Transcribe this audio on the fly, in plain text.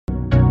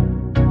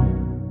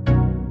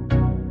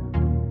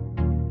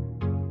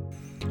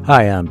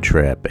Hi, I'm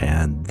Trip,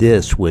 and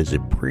this was a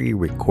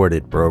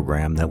pre-recorded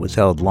program that was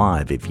held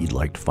live. If you'd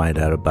like to find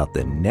out about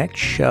the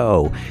next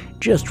show,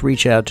 just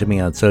reach out to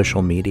me on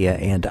social media,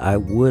 and I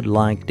would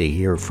like to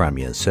hear from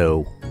you.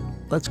 So,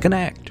 let's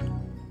connect.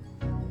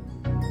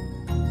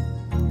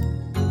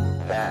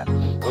 That's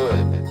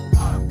good.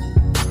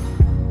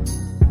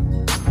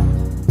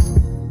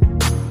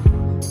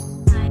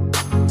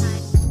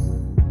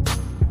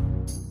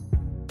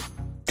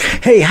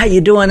 Hey, how you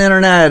doing,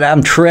 Internet?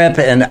 I'm Trip,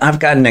 and I've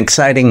got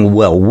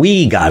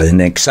we got an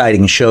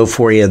exciting show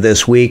for you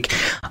this week.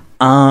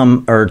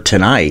 Or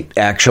tonight,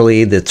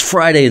 actually. That's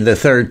Friday the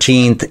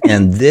 13th,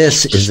 and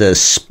this is a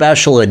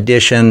special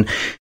edition.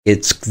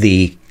 It's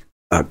the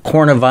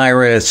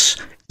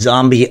coronavirus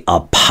zombie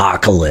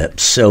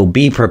apocalypse. So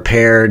be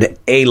prepared.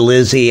 Hey,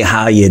 Lizzie,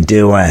 how you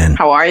doing?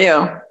 How are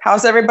you?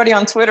 How's everybody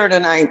on Twitter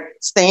tonight?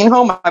 Staying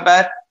home, I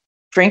bet.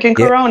 Drinking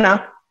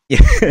Corona.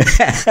 Yeah.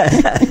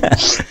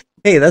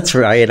 Hey, that's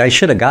right. I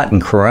should have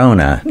gotten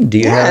Corona. Do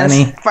you have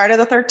any? Friday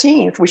the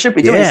 13th. We should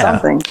be doing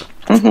something.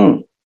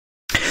 Mm-hmm.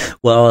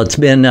 Well, it's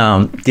been,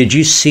 did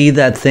you see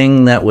that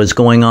thing that was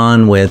going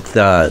on with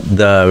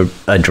the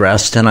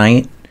address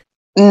tonight?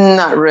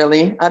 Not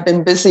really. I've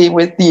been busy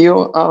with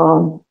you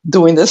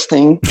doing this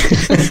thing.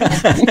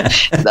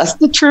 That's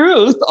the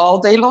truth all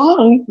day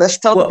long. Let's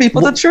tell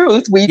people the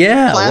truth.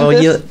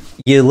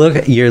 You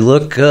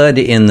look good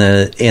in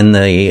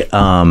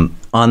the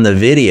on the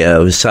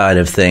video side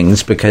of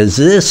things, because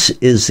this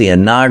is the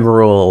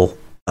inaugural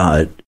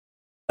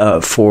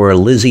for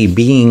Lizzie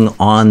being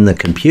on the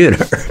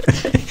computer.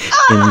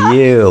 And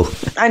you.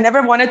 I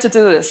never wanted to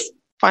do this.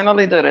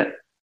 Finally did it.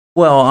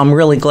 Well, I'm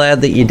really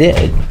glad that you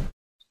did.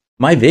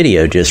 My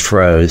video just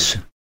froze.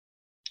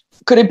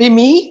 Could it be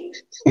me?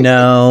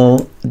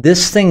 No,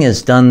 this thing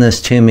has done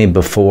this to me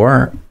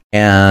before,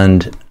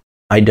 and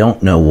I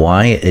don't know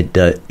why it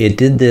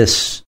did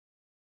this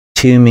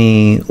to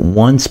me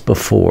once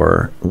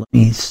before. Let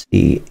me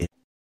see.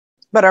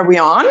 But are we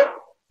on?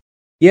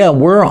 Yeah,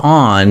 we're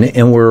on,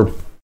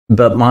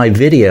 but my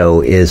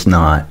video is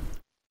not.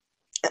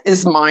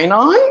 Is mine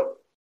on?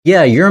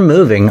 Yeah, you're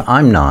moving.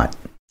 I'm not.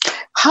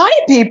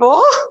 Hi,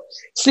 people.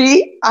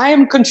 See, I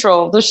am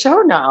control of the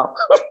show now.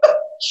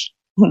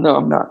 No,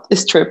 I'm not.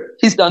 It's Trip.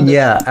 He's done this.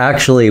 Yeah,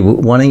 actually,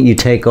 why don't you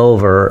take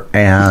over,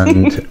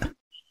 and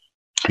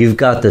you've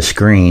got the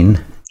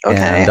screen,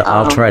 and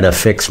I'll try to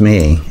fix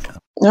me.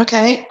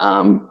 Okay.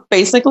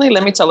 Basically,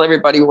 let me tell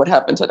everybody what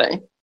happened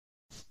today.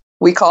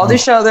 We called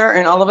each other,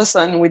 and all of a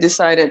sudden we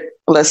decided,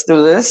 let's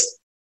do this.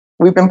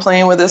 We've been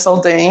playing with this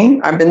all day.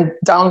 I've been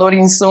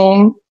downloading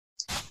Zoom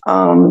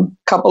a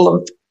couple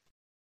of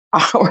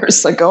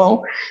hours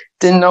ago.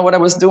 Didn't know what I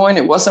was doing.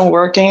 It wasn't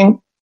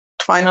working.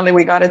 Finally,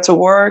 we got it to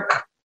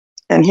work.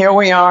 And here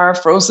we are,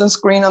 frozen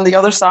screen on the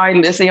other side,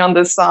 Lizzie on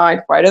this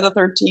side, Friday the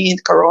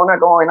 13th, Corona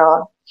going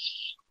on.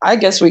 I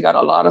guess we got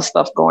a lot of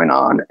stuff going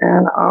on.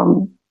 And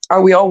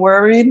are we all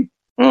worried?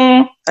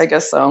 I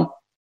guess so.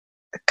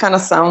 It kind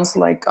of sounds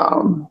like,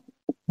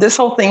 this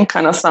whole thing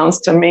kind of sounds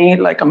to me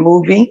like a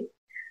movie.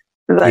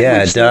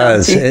 Yeah, it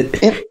does.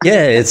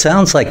 It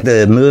sounds like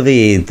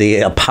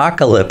the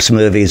apocalypse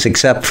movies,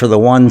 except for the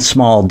one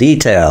small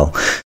detail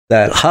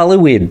that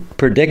Hollywood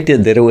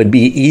predicted that it would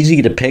be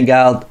easy to pick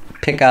out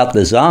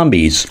the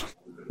zombies.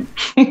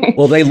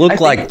 Well, they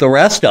look like the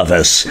rest of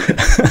us.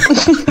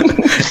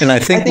 And I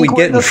think we'd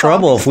get in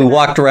trouble if we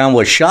walked around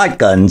with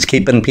shotguns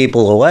keeping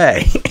people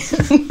away.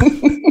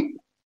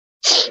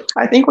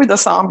 I think we're the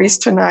zombies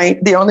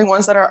tonight. The only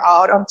ones that are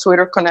out on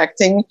Twitter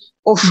connecting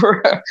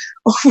over.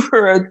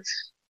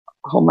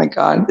 Oh my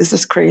God, this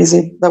is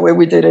crazy. The way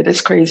we did it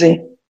is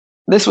crazy.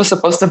 This was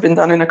supposed to have been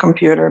done in a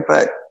computer,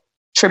 but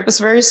Trip is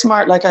very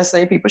smart. Like I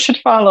say, people should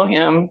follow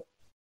him.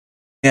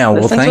 Yeah,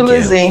 well, Listen thank to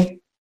Lizzie. you.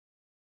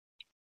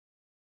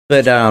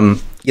 But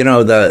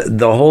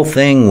the whole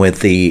thing with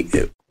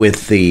the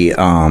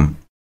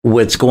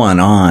what's going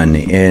on,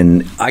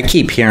 and I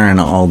keep hearing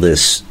all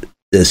this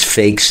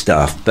fake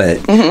stuff,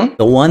 but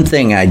the one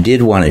thing I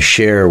did want to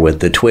share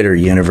with the Twitter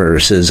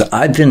universe is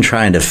I've been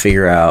trying to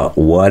figure out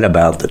what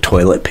about the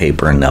toilet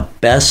paper, and the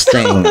best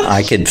thing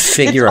I could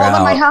figure it's all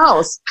out in my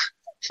house.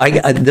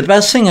 The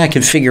best thing I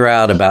could figure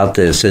out about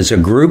this is a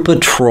group of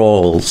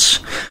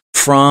trolls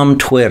from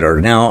Twitter.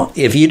 Now,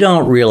 if you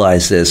don't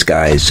realize this,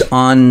 guys,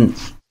 on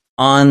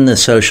the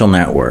social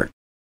network,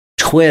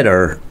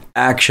 Twitter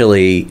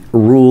actually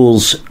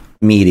rules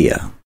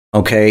media.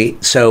 Okay,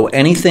 so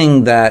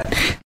anything that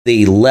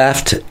the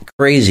left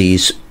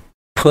crazies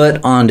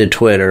put onto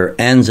Twitter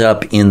ends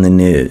up in the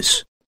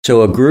news.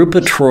 So a group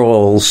of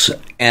trolls,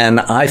 and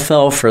I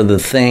fell for the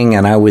thing,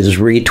 and I was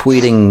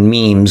retweeting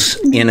memes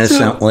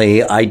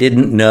innocently. I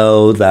didn't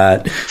know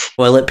that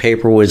toilet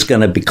paper was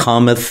going to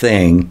become a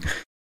thing.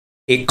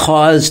 It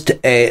caused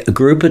a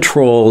group of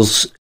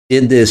trolls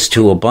did this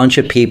to a bunch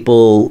of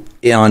people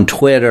on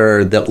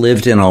Twitter that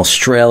lived in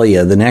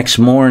Australia. The next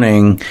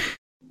morning,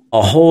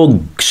 a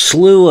whole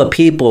slew of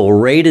people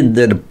raided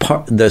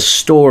the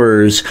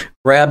stores,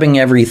 grabbing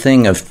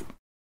everything of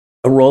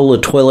a roll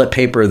of toilet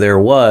paper there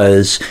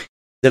was,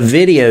 the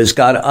videos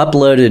got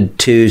uploaded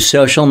to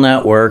social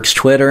networks,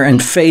 Twitter and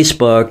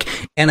Facebook.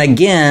 And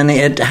again,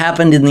 it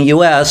happened in the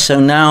U.S. So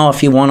now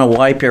if you want to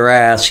wipe your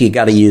ass, you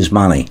got to use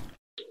money.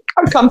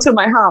 Come to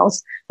my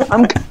house.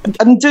 I'm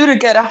due to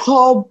get a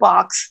whole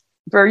box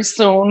very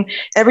soon.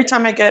 Every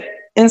time I get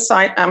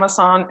inside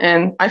Amazon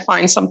and I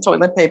find some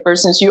toilet paper,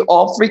 since you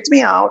all freaked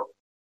me out,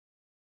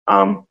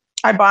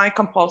 I buy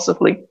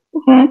compulsively.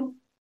 Mm-hmm.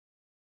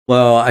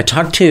 Well, I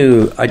talked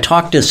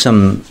to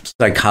some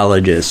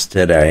psychologists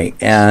today,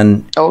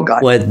 and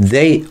what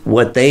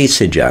they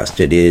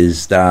suggested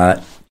is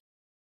that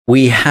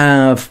we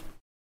have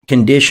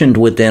conditioned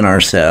within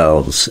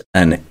ourselves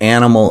an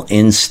animal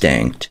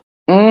instinct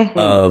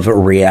of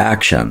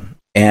reaction,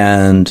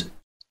 and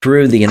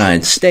through the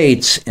United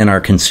States in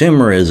our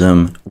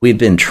consumerism, we've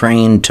been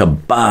trained to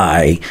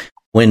buy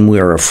when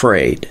we're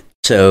afraid.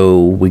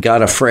 So we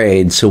got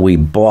afraid, so we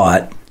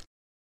bought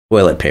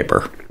toilet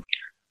paper.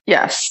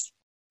 Yes.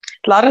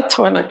 A lot of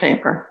toilet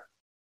paper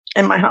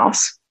in my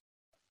house.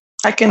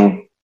 I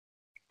can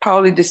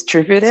probably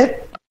distribute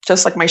it,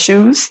 just like my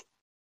shoes.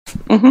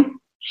 Mm-hmm.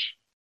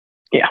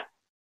 Yeah.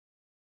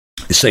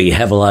 So you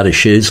have a lot of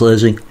shoes,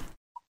 Lizzie?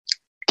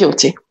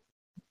 Guilty.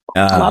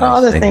 A lot of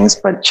other things,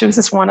 but shoes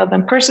is one of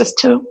them. Purses,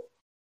 too.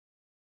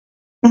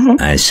 Mm-hmm.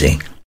 I see.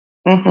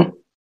 Mm-hmm.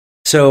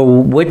 So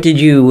what did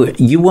you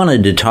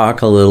wanted to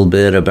talk a little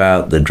bit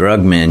about the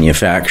drug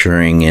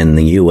manufacturing in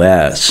the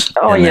U.S.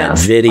 Oh,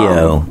 yes. That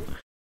video.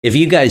 If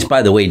you guys,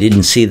 by the way,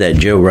 didn't see that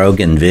Joe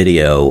Rogan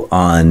video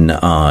on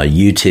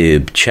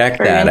YouTube, check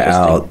that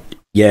out.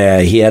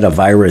 Yeah, he had a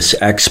virus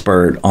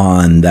expert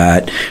on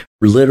that,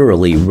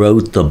 literally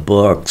wrote the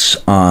books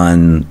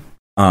on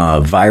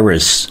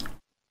virus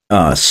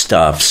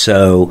stuff.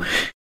 So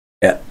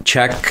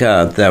check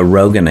the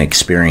Rogan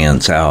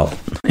Experience out.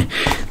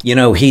 You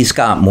know, he's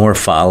got more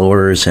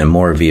followers and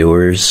more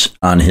viewers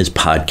on his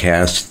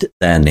podcast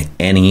than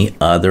any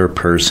other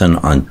person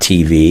on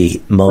TV.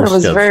 It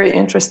was very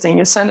interesting.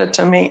 You sent it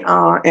to me,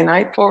 and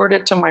I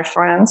forwarded it to my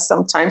friends.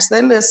 Sometimes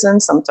they listen,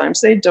 sometimes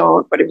they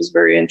don't, but it was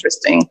very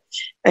interesting.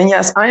 And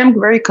yes, I am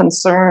very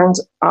concerned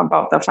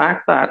about the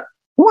fact that,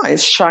 why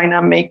is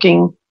China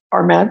making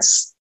our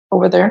meds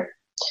over there?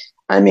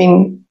 I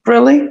mean,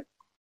 really?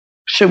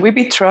 Should we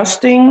be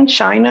trusting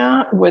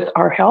China with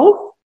our health?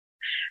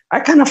 I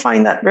kind of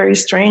find that very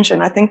strange,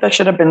 and I think that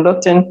should have been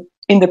looked in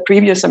the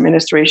previous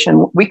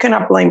administration. We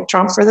cannot blame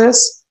Trump for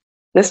this.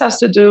 This has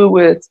to do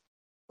with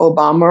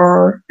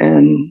Obama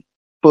and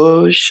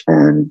Bush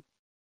and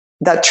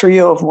that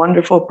trio of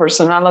wonderful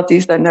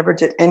personalities that never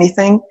did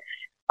anything,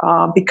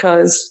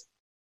 because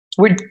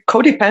we're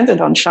codependent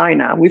on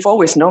China. We've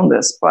always known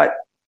this, but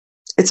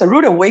it's a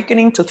rude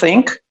awakening to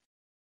think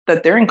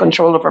that they're in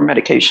control of our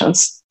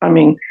medications. I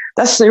mean,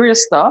 that's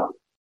serious stuff.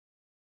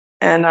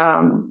 And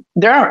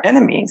they're our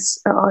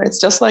enemies. It's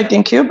just like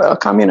in Cuba,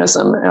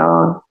 communism.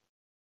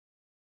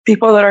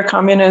 People that are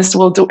communists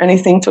will do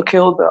anything to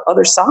kill the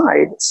other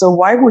side. So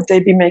why would they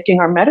be making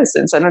our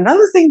medicines? And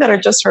another thing that I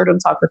just heard on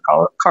Tucker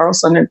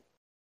Carlson, and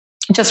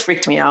it just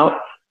freaked me out.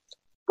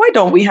 Why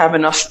don't we have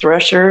enough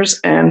threshers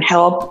and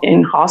help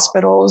in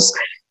hospitals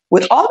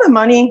with all the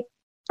money?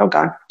 Oh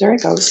God, there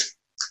it goes.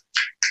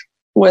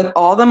 With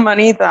all the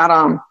money that,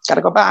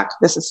 gotta go back.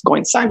 This is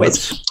going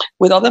sideways.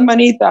 With all the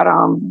money that,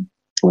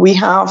 we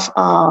have,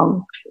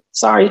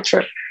 sorry,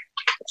 Trip.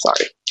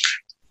 Sorry.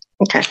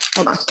 Okay,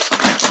 hold on.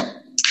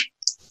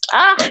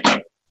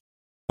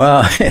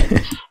 Well,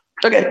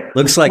 okay.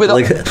 Looks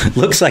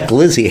like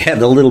Lizzie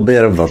had a little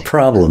bit of a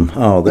problem.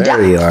 Oh,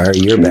 there you are.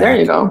 You're back. There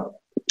you go.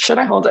 Should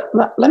I hold it?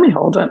 Let me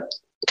hold it.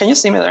 Can you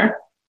see me there?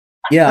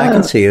 Yeah, I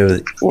can see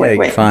you. Wait.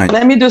 You're fine.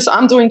 Let me do.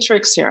 I'm doing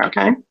tricks here.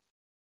 Okay.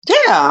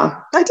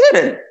 Yeah, I did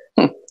it.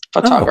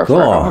 Photographer.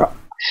 Oh, cool.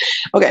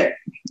 Okay,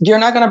 you're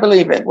not going to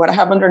believe it. What I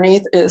have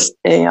underneath is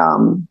a,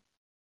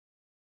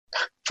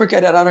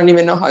 forget it, I don't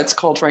even know how it's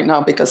called right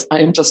now because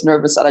I am just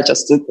nervous that I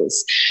just did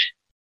this.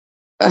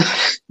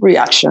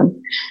 Reaction.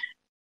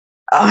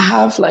 I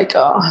have like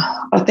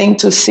a thing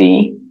to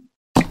see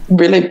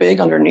really big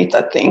underneath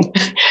that thing.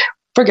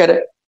 Forget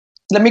it.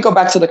 Let me go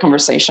back to the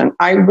conversation.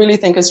 I really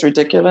think it's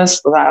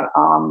ridiculous that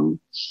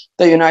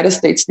the United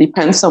States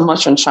depends so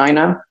much on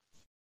China.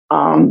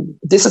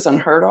 This is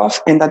unheard of,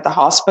 and that the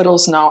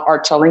hospitals now are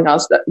telling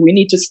us that we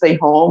need to stay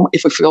home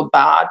if we feel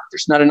bad.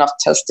 There's not enough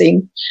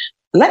testing.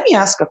 Let me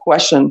ask a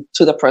question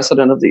to the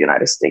President of the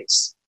United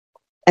States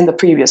and the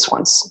previous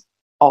ones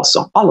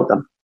also, all of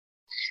them.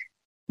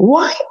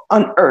 Why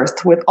on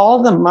earth, with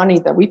all the money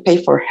that we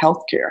pay for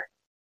healthcare,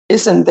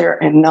 isn't there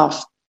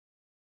enough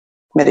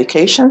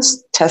medications,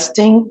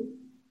 testing,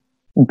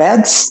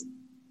 beds,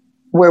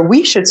 where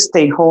we should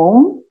stay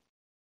home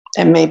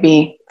and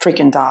maybe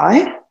freaking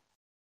die?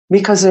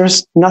 Because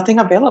there's nothing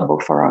available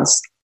for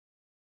us.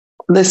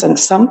 Listen,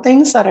 some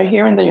things that are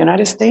here in the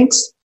United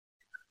States,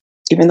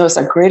 even though it's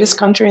the greatest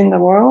country in the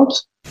world,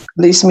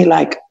 leaves me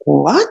like,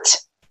 what?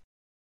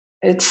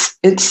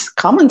 It's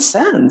common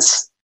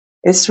sense.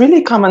 It's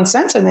really common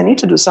sense, and they need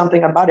to do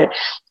something about it.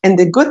 And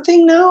the good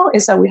thing now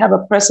is that we have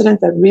a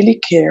president that really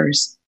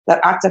cares,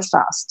 that acted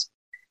fast.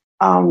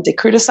 They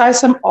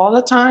criticize him all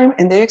the time,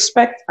 and they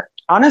expect,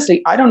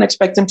 honestly, I don't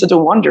expect him to do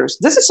wonders.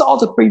 This is all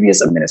the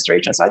previous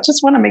administrations. I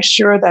just want to make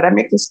sure that I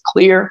make this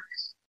clear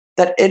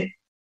that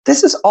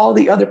this is all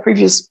the other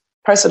previous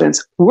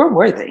presidents. Where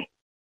were they?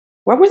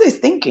 What were they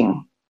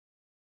thinking?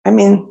 I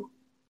mean,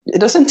 it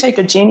doesn't take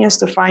a genius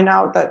to find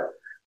out that,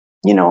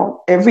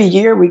 every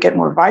year we get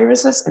more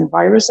viruses, and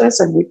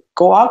we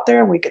go out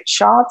there and we get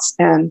shots,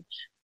 and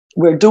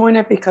we're doing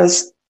it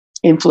because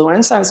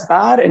influenza is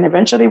bad and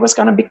eventually was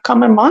going to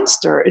become a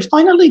monster. It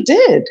finally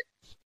did.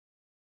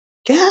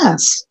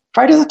 Yes,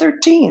 Friday the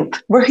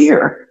 13th, we're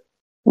here.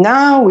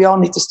 Now we all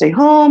need to stay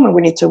home, and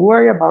we need to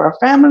worry about our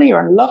family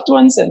or our loved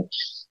ones, and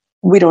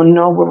we don't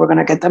know where we're going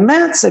to get the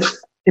meds.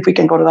 If we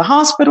can go to the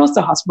hospitals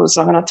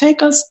are going to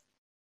take us.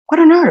 What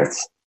on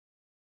earth?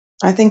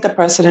 I think the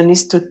president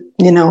needs to,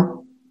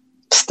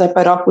 step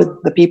it up with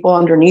the people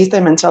underneath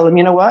him and tell them,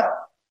 you know what?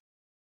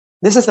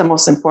 This is the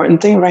most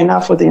important thing right now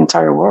for the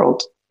entire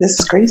world. This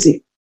is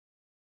crazy.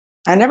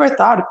 I never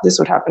thought this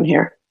would happen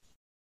here.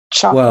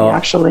 Shocked me,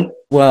 actually.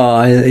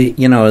 Well,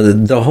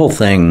 the whole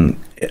thing,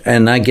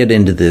 and I get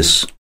into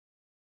this,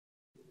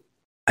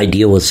 I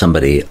deal with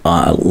somebody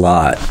a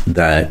lot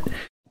that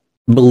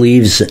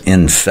believes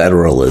in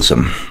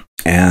federalism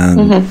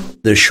and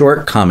the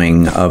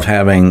shortcoming of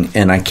having,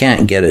 and I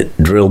can't get it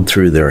drilled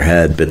through their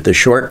head, but the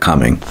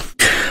shortcoming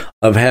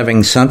of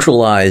having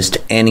centralized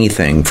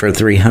anything for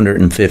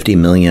 350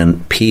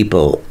 million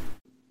people,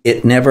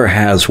 it never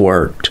has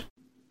worked.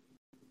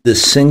 The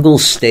single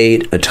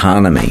state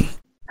autonomy,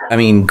 I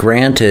mean,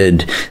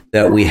 granted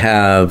that we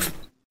have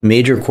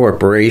major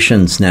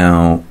corporations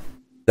now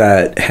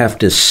that have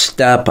to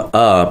step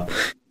up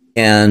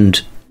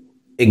and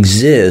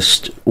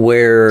exist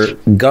where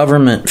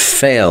government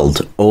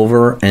failed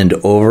over and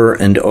over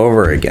and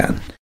over again.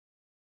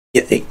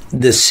 The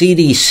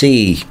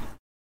CDC,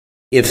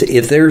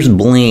 if there's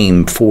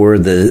blame for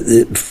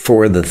the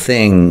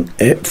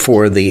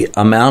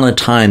amount of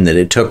time that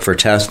it took for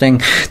testing,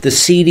 the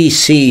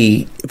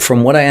CDC,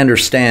 from what I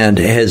understand,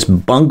 has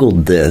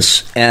bungled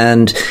this,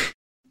 and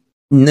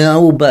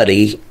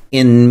nobody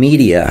in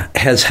media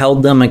has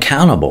held them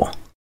accountable.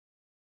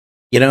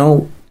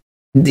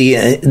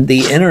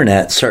 The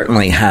internet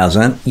certainly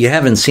hasn't. You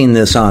haven't seen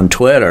this on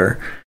Twitter.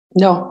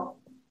 No.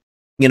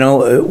 And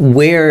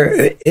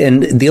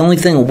the only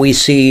thing we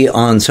see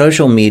on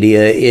social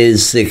media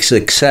is the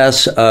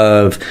success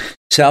of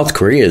South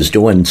Korea is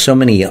doing so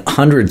many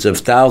hundreds of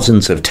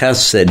thousands of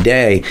tests a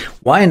day.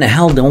 Why in the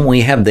hell don't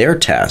we have their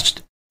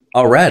test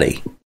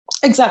already?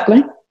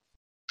 Exactly.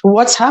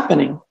 What's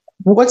happening?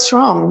 What's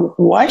wrong?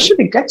 Why should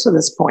it get to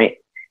this point?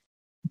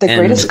 The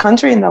greatest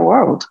country in the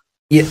world.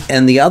 Yeah,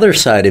 and the other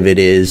side of it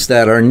is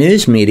that our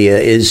news media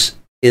is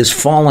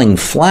falling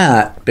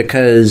flat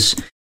because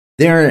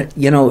they're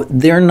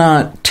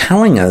not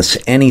telling us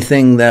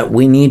anything that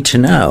we need to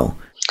know.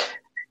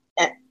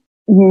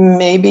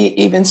 Maybe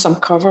even some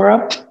cover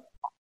up.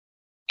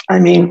 I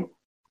mean,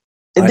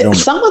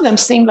 some of them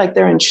seem like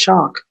they're in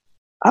shock.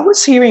 I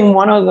was hearing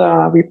one of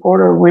the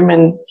reporter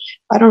women,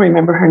 I don't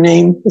remember her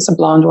name, it's a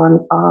blonde one,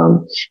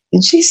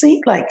 and she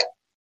seemed like,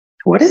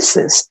 what is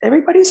this?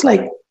 Everybody's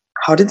like,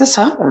 how did this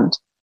happen?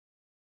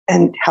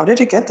 And how did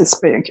it get this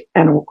big?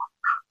 And,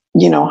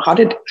 how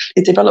did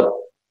it develop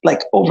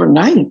like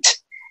overnight?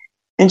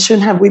 And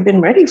shouldn't we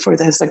been ready for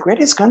this? The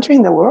greatest country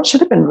in the world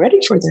should have been ready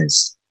for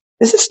this.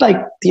 This is like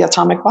the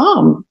atomic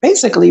bomb,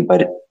 basically,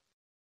 but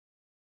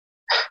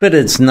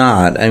it's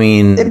not. I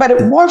mean, but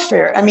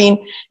warfare. I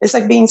mean, it's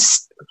like being.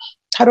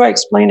 How do I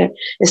explain it?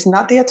 It's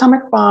not the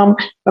atomic bomb,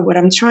 but what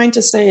I'm trying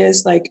to say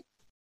is like,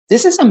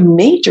 this is a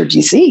major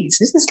disease.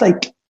 This is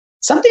like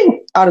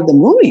something out of the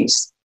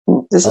movies.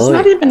 This is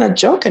not even a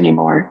joke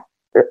anymore.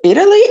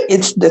 Italy,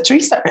 the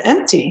streets are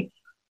empty.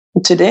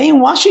 Today in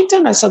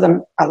Washington, I saw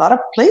a lot of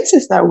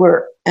places that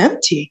were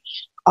empty.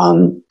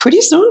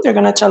 Pretty soon they're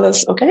going to tell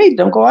us, okay,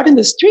 don't go out in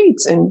the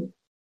streets. And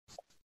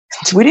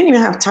we didn't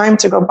even have time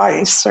to go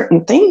buy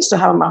certain things to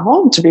have in my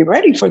home to be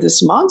ready for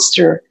this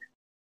monster.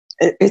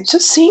 It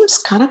just seems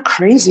kind of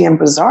crazy and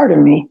bizarre to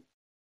me.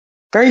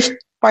 Very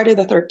Friday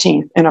the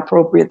 13th,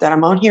 inappropriate that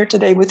I'm on here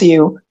today with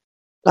you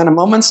on a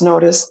moment's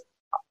notice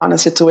on a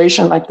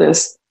situation like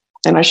this.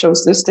 And I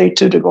chose this day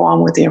too to go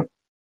on with you.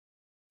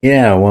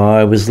 Yeah, well,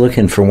 I was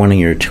looking for one of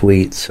your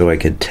tweets so I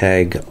could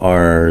tag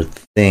our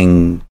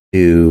thing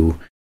to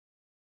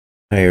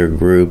the entire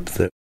group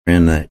that we're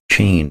in that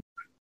chain.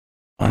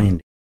 Find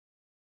it.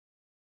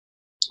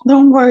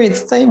 Don't worry,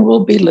 they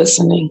will be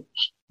listening.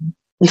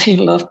 They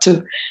love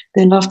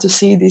to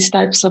see these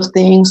types of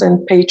things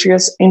and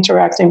patriots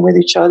interacting with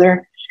each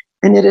other.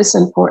 And it is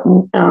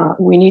important.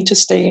 We need to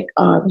stay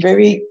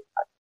very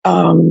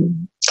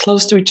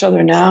close to each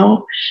other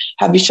now,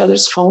 have each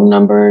other's phone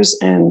numbers,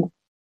 and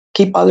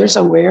keep others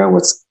aware of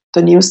what's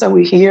the news that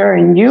we hear.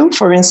 And you,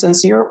 for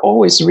instance, you're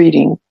always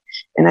reading.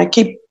 And I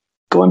keep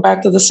going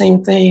back to the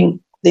same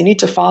thing. They need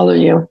to follow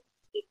you.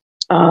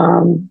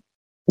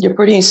 You're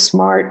pretty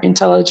smart,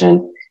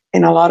 intelligent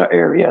in a lot of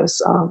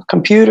areas.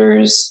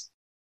 Computers,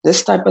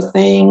 this type of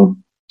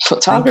thing,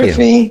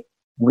 photography.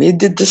 we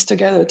did this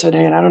together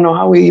today, and I don't know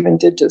how we even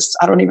did this.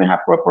 I don't even have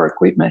proper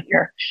equipment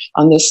here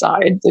on this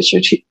side. They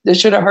should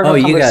have heard our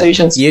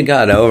conversations. You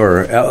got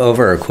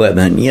over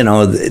equipment. You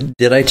know,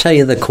 did I tell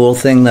you the cool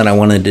thing that I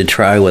wanted to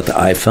try with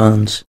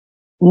iPhones?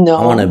 No.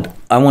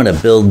 I want to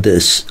build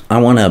this.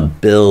 I want to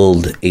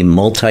build a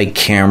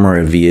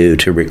multi-camera view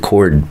to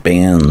record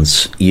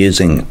bands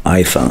using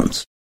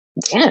iPhones.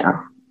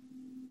 Yeah.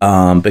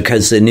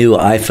 Because the new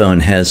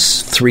iPhone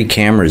has 3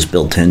 cameras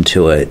built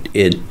into it.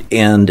 It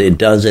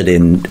does it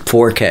in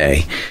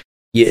 4K.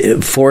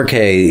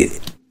 4K.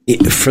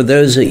 For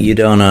those that you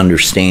don't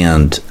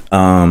understand,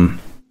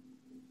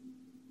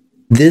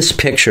 this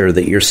picture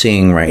that you're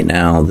seeing right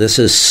now, this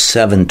is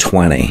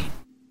 720.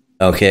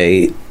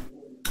 Okay.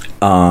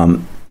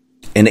 An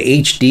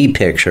HD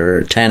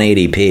picture,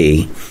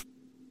 1080p,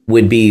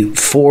 would be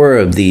 4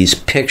 of these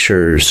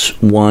pictures.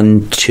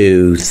 1,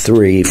 2,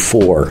 3,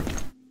 4.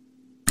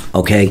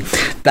 Okay,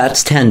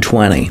 that's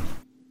 1020.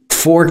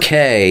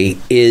 4K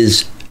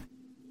is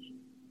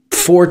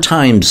 4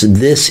 times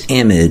this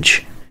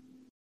image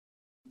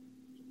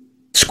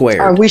squared.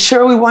 Are we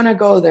sure we want to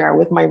go there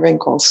with my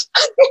wrinkles?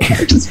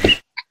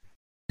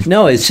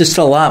 No, it's just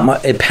a lot more.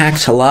 It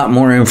packs a lot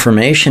more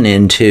information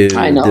into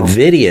the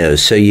video,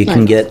 so you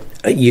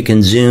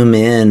can zoom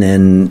in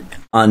and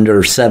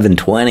under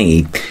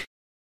 720.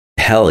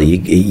 Hell,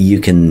 you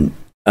can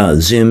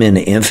zoom in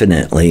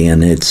infinitely,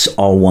 and it's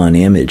all one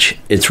image.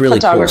 It's really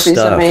cool stuff. Photography is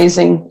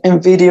amazing,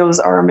 and videos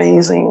are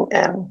amazing,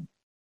 and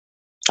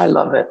I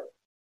love it.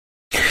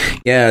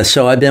 Yeah,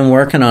 so I've been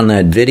working on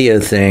that video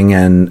thing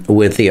and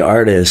with the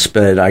artist,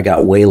 but I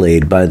got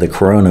waylaid by the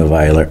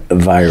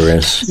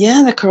coronavirus.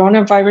 Yeah, the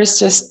coronavirus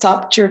just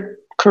stopped your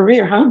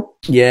career, huh?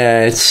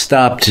 Yeah, it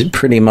stopped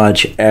pretty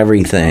much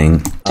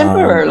everything.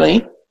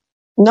 Temporarily.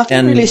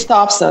 Nothing really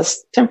stops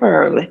us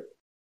temporarily.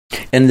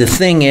 And the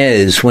thing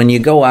is, when you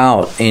go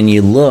out and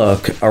you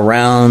look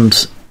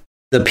around,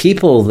 the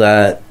people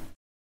that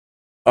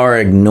are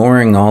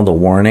ignoring all the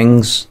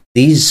warnings,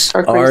 these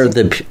are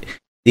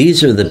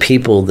the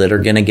people that are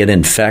going to get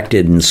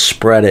infected and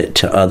spread it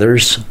to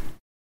others.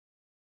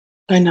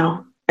 I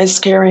know. It's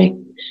scary.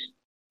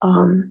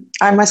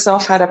 I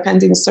myself had a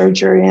pending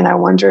surgery, and I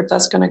wonder if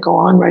that's going to go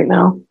on right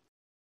now.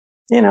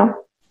 You know,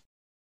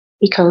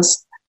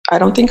 because I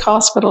don't think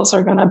hospitals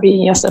are going to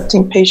be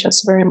accepting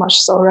patients very much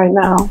so right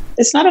now.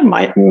 It's not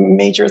a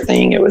major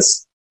thing. It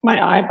was my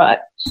eye,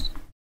 but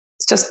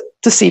it's just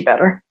to see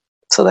better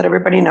so that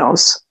everybody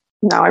knows.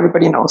 Now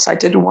everybody knows I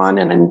did one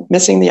and I'm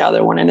missing the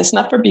other one. And it's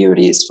not for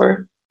beauty, it's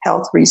for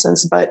health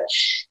reasons. But,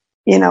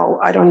 you know,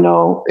 I don't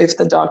know if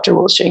the doctor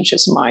will change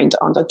his mind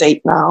on the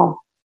date now,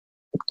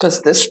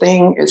 because this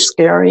thing is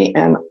scary.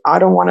 And I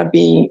don't want to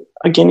be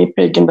a guinea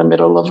pig in the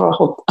middle of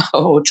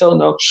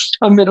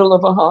a middle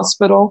of a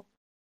hospital,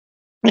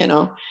 you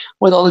know,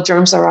 with all the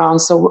germs around.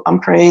 So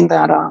I'm praying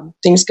that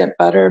things get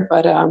better.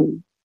 But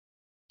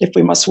if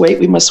we must wait,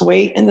 we must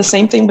wait. And the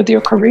same thing with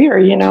your career,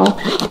 you know.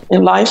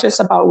 In life, it's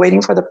about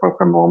waiting for the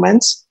proper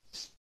moments.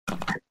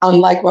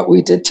 Unlike what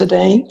we did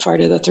today,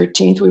 Friday the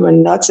 13th, we were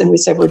nuts and we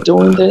said, we're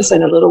doing this.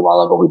 And a little while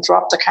ago, we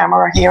dropped the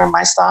camera here on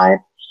my side.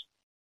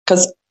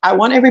 Because I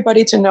want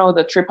everybody to know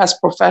that Trip has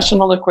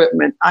professional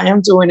equipment. I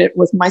am doing it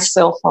with my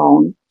cell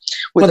phone.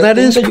 Well, that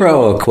is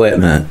pro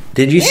equipment.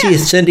 Did you see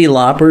Cyndi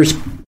Lauper's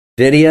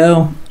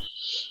video?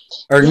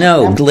 Or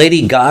no,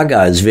 Lady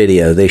Gaga's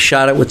video. They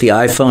shot it with the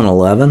iPhone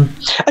 11.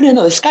 I don't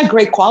know. It's got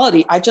great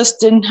quality. I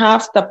just didn't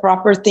have the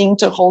proper thing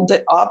to hold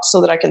it up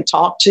so that I can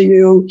talk to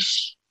you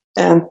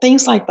and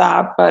things like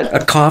that. But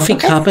a coffee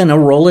cup and a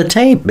roll of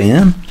tape,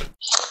 man.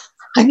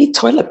 I need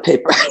toilet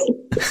paper.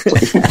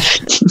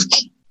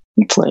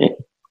 Play.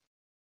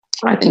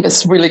 I think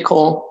it's really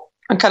cool.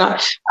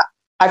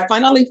 I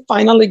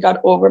finally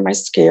got over my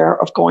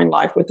scare of going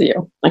live with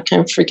you. I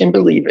can't freaking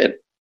believe it.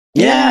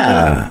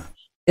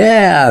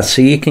 Yeah,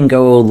 so you can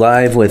go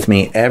live with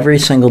me every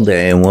single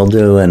day, and we'll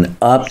do an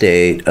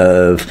update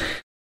of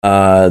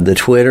the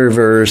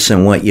Twitterverse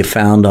and what you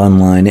found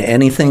online.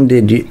 Anything?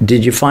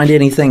 Did you find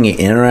anything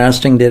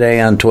interesting today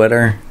on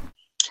Twitter?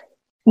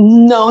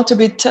 No, to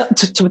be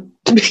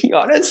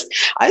honest,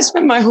 I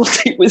spent my whole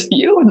day with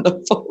you on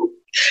the phone.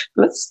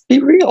 Let's be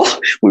real.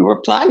 We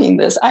were planning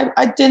this.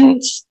 I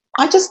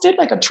just did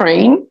like a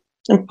train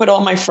and put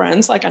all my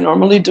friends like I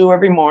normally do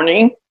every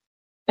morning.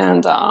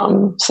 And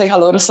say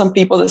hello to some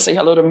people that say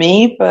hello to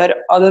me. But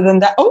other than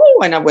that,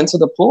 and I went to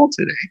the pool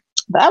today.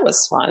 That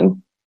was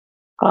fun.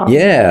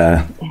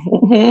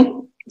 Mm-hmm.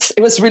 It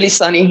was really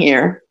sunny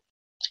here.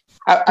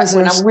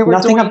 We were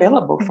nothing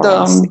available for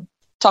us.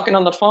 Talking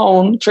on the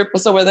phone, Trip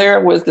was over there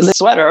with the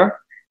sweater.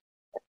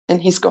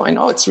 And he's going,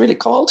 it's really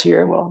cold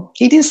here. Well,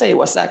 he didn't say it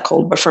was that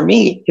cold. But for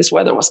me, his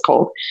weather was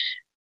cold.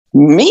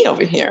 Me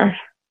over here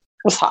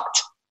was hot.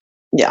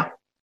 Yeah.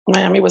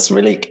 Miami was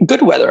really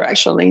good weather,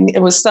 actually.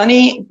 It was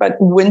sunny, but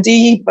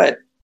windy, but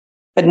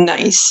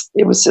nice.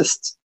 It was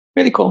just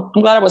really cool.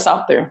 I'm glad I was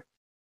out there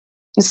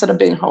instead of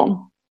being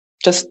home,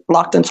 just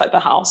locked inside the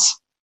house.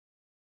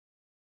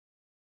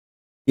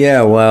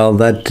 Yeah, well,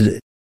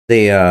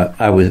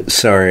 I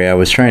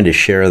was trying to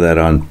share that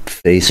on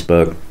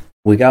Facebook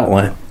We got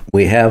one.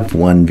 We have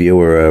one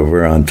viewer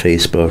over on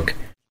Facebook.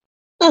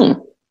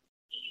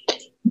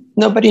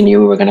 Nobody knew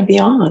we were going to be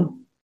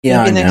on.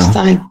 Yeah, Maybe I next know.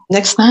 time.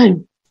 Next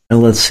time.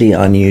 And let's see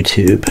on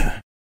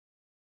YouTube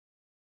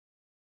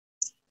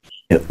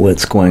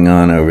what's going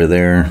on over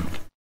there.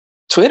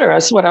 Twitter,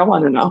 that's what I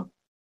want to know.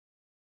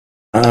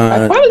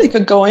 I probably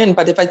could go in,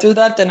 but if I do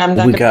that, then I'm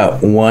not. We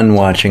got one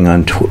watching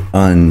on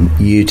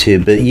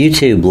YouTube, but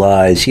YouTube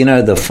lies. You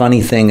know, the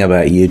funny thing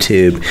about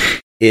YouTube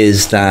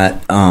is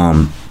that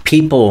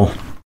people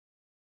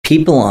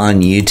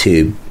on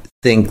YouTube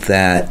think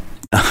that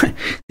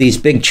these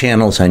big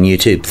channels on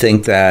YouTube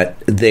think that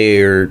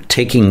they're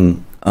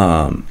taking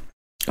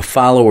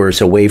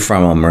followers away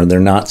from them, or they're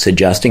not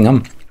suggesting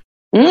them.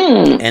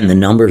 And the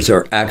numbers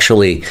are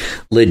actually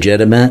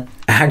legitimate.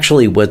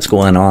 Actually, what's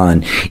going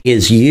on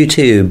is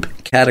YouTube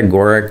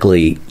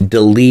categorically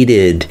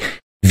deleted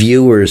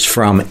viewers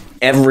from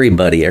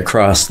everybody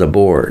across the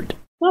board.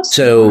 That's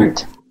so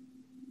smart.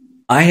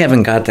 I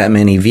haven't got that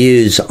many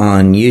views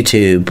on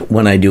YouTube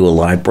when I do a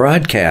live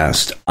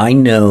broadcast. I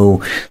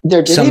know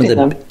They're some of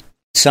deleting the them.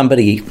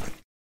 somebody.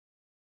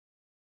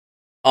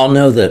 I'll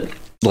know that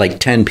like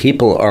 10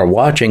 people are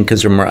watching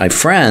because they're my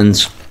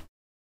friends.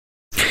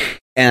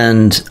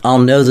 And I'll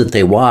know that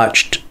they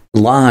watched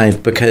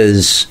live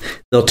because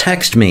they'll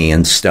text me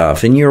and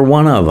stuff, and you're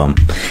one of them.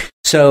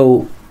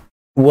 So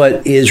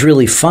what is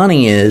really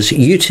funny is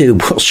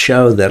YouTube will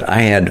show that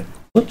I had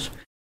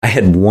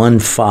one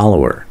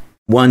follower,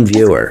 one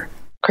viewer.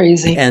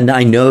 Crazy. And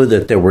I know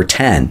that there were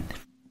 10.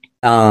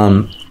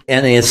 And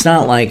it's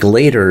not like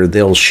later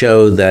they'll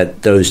show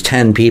that those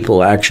 10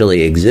 people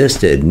actually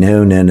existed.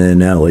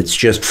 No. It's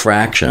just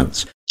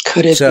fractions.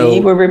 Could it be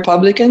we're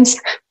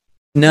Republicans?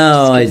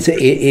 No,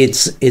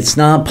 it's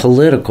not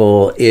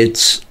political.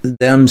 It's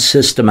them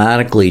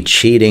systematically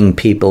cheating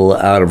people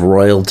out of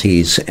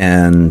royalties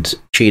and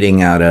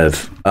cheating out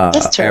of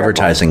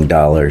advertising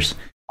dollars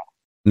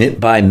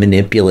by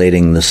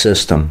manipulating the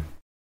system.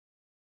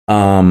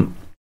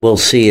 We'll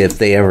see if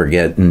they ever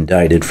get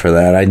indicted for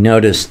that. I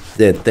noticed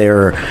that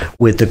they're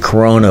with the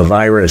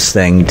coronavirus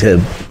thing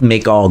to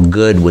make all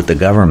good with the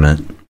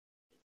government.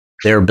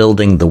 They're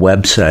building the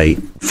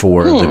website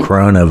for the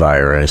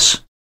coronavirus.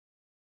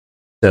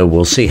 So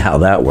we'll see how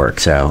that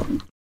works out.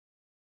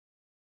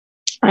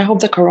 I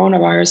hope the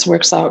coronavirus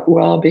works out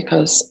well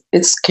because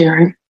it's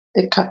scary.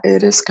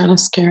 It is kind of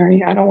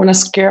scary. I don't want to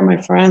scare my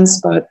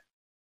friends, but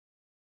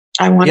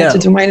I wanted to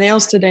do my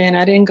nails today and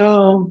I didn't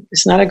go.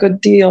 It's not a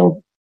good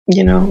deal.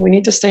 You know, we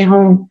need to stay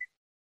home.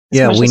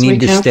 Yeah, we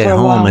need to stay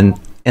home.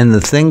 And the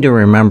thing to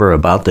remember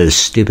about those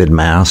stupid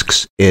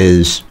masks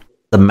is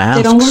the masks.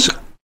 They don't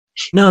work?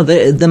 No,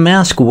 the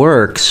mask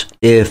works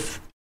if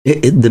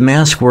the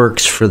mask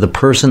works for the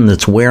person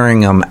that's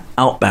wearing them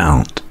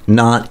outbound,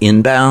 not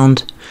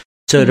inbound.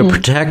 So to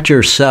protect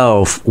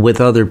yourself with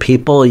other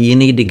people, you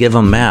need to give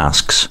them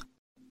masks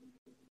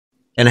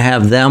and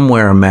have them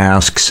wear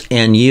masks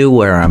and you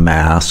wear a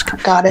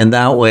mask. Got it. And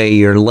that way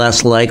you're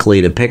less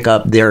likely to pick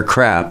up their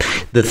crap.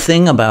 The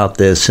thing about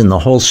this and the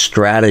whole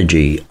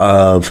strategy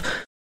of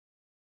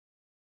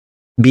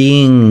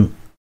being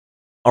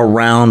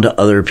around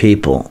other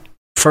people.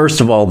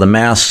 First of all, the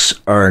masks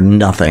are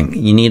nothing.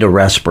 You need a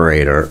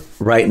respirator.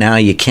 Right now,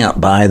 you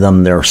can't buy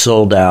them. They're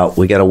sold out.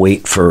 We got to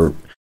wait for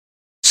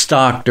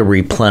stock to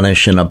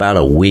replenish in about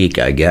a week,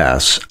 I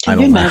guess. Can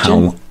you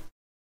imagine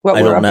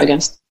what we're up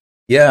against?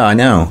 Yeah, I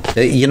know.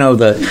 You know,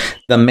 the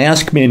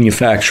mask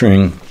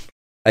manufacturing,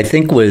 I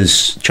think,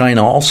 was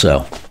China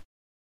also.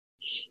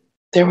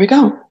 There we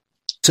go.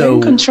 So they're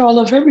in control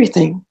of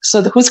everything.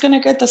 So who's going to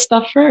get the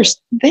stuff first?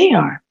 They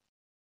are.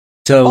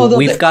 So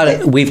we've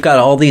got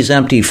all these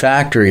empty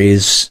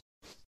factories.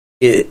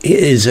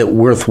 Is it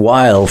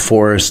worthwhile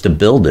for us to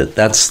build it?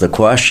 That's the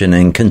question.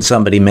 And can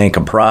somebody make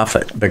a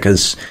profit?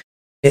 Because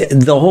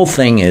the whole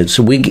thing is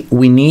we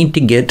need to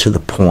get to the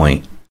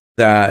point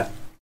that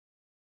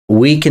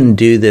we can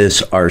do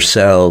this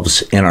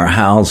ourselves in our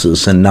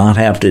houses and not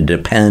have to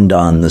depend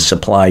on the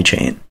supply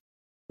chain.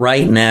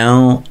 Right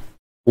now,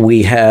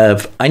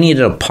 I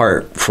needed a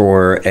part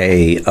for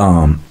a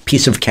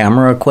piece of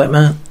camera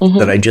equipment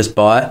that I just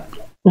bought.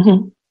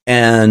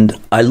 And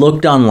I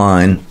looked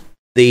online.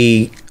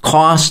 The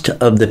cost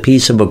of the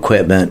piece of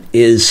equipment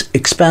is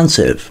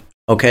expensive.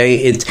 Okay,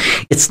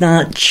 it's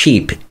not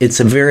cheap. It's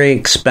a very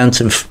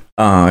expensive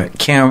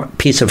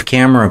piece of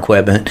camera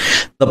equipment.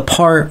 The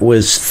part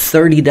was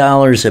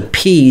 $30 a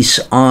piece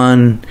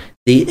on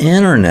the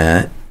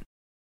internet,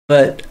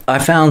 but I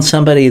found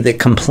somebody that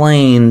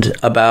complained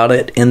about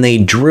it, and they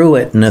drew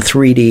it in a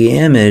 3D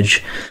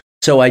image.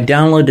 So I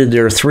downloaded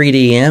their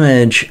 3D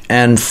image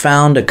and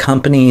found a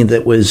company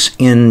that was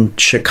in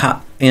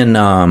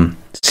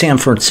San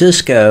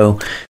Francisco.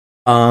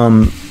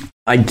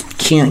 I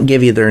can't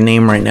give you their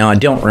name right now. I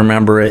don't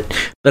remember it.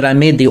 But I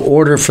made the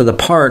order for the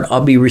part.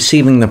 I'll be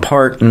receiving the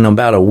part in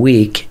about a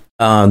week.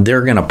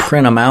 They're going to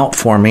print them out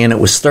for me. And it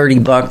was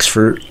 $30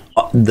 for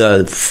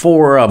the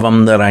 4 of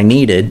them that I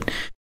needed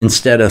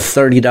instead of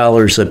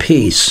 $30 a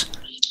piece.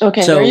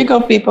 Okay, so, there you go,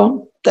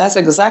 people. That's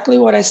exactly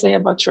what I say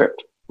about Trip.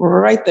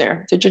 right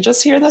there. Did you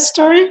just hear that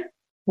story?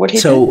 What he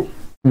did? So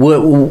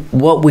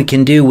what we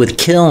can do with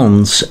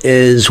kilns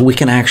is we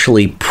can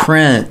actually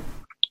print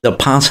the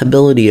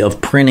possibility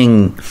of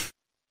printing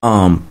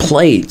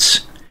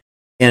plates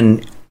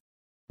and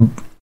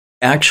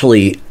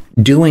actually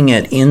doing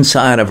it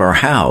inside of our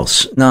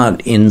house.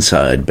 Not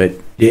inside, but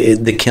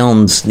the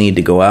kilns need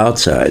to go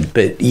outside.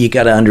 But you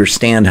got to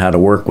understand how to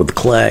work with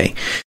clay.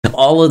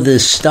 All of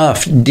this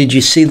stuff. Did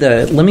you see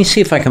let me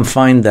see if I can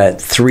find that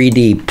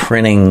 3D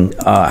printing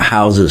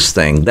houses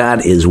thing.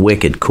 That is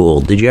wicked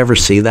cool. Did you ever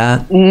see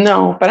that?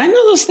 No, but I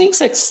know those things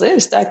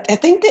exist. I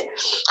think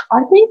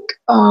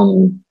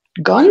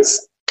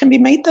guns can be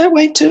made that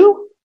way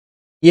too.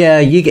 Yeah,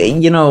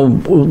 you know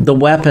the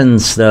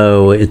weapons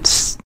though.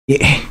 It's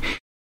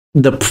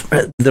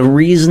the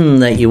reason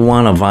that you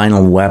want a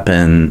vinyl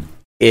weapon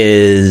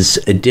is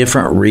a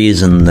different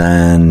reason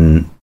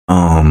than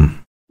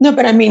no,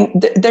 but I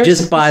mean, there's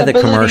just buy the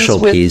commercial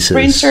with pieces,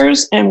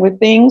 printers, and with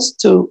things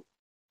to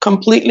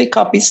completely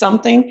copy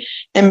something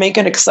and make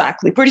it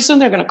exactly. Pretty soon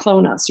they're going to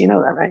clone us. You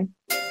know that, right?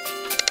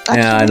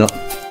 Yeah,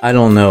 I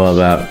don't know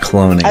about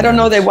cloning. I don't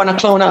know they want to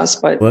clone us,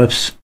 but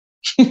whoops.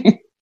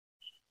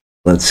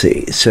 Let's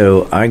see.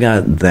 So I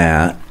got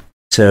that.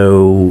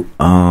 So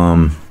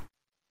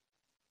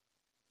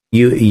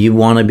you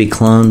want to be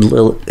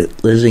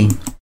cloned, Lizzie?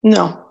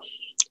 No.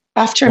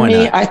 After Why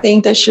me, not? I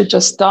think they should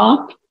just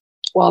stop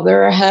while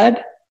they're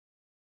ahead.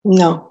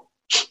 No.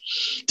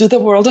 Do the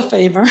world a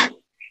favor.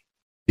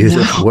 Do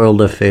the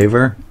world a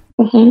favor?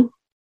 Mm-hmm.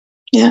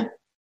 Yeah.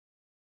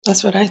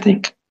 That's what I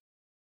think.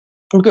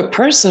 I'm a good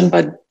person,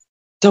 but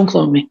don't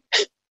clone me.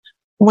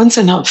 Once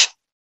enough.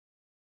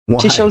 Why?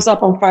 She shows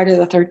up on Friday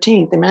the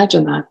 13th.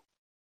 Imagine that.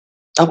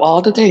 Of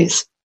all the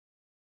days.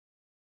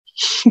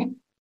 Couldn't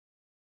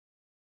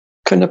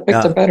have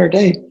picked a better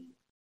day.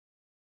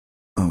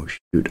 Oh,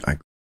 shoot.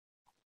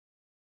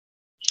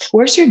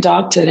 Where's your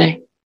dog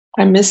today?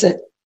 I miss it.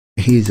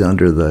 He's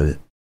under the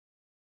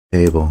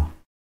table.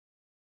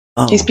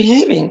 Oh, He's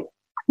behaving.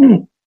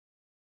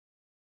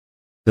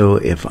 so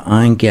if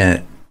I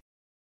get...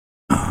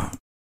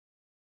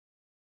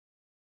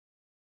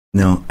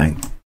 no, I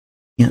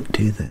can't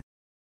do that.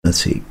 Let's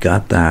see.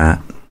 Got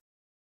that.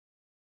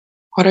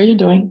 What are you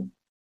doing?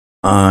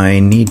 I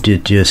need to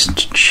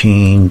just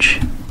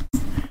change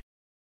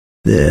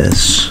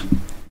this.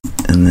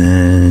 And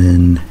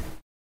then...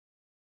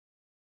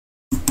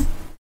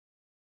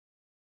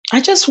 I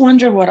just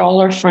wonder what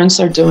all our friends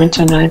are doing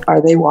tonight. Are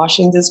they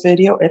watching this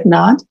video? If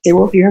not, they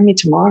will hear me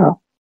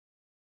tomorrow.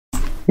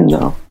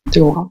 No,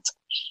 they won't.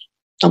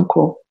 I'm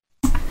cool.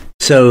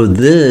 So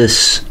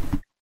this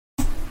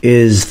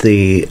is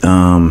the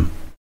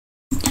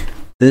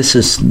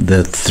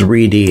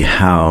 3D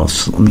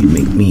house. Let me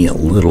make me a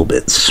little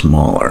bit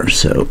smaller.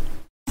 So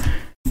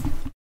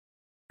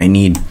I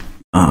need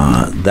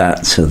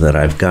that so that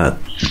I've got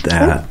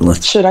that.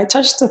 Should I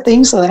touch the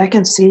thing so that I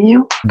can see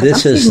you?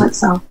 This is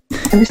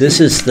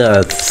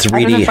the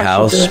 3D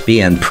house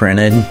being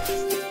printed.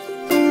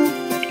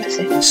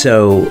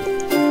 So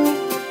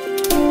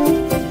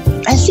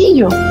I see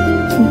you.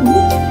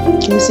 Mm-hmm.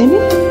 Can you see me?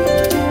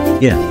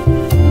 yeah.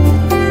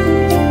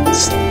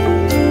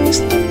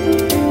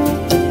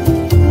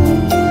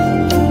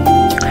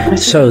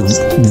 So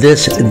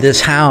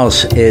this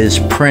house is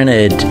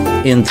printed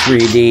in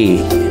 3D.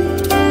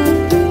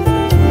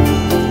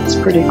 It's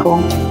pretty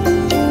cool.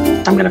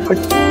 I'm gonna put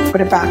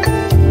it back.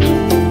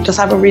 Just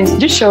have a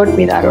reason. You showed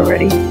me that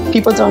already.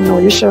 People don't know.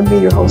 You showed me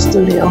your whole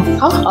studio.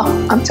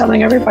 I'm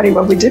telling everybody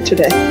what we did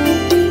today,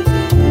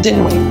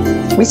 didn't we?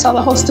 We saw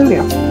the whole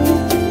studio.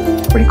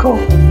 Pretty cool.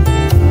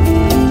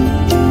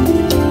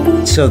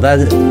 So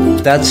that's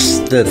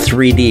the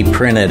 3D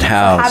printed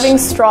house. Having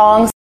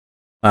strong.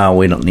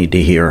 We don't need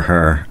to hear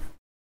her.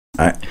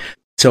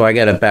 So I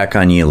got it back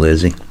on you,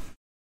 Lizzie.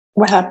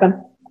 What happened?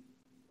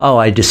 Oh,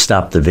 I just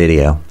stopped the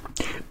video.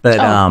 But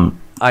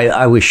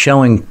I was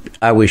showing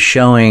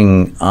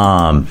the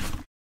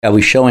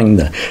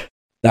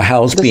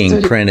house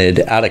being printed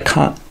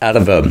out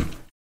of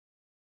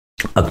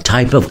a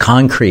type of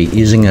concrete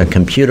using a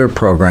computer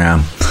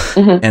program,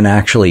 and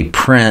actually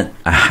print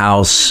a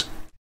house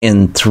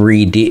in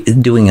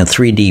 3D, doing a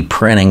 3D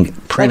printing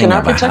like an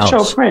of a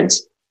architectural house. print.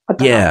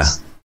 Yeah.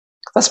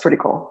 That's pretty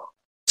cool.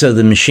 So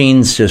the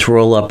machines just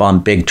roll up on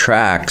big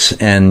tracks,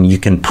 and you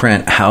can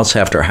print house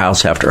after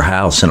house after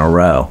house in a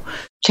row.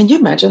 Can you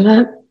imagine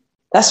that?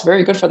 That's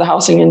very good for the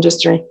housing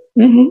industry.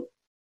 Mm-hmm.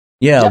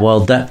 Yeah,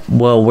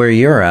 well, where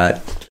you're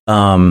at,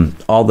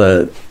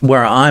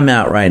 where I'm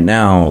at right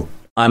now,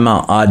 I'm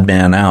an odd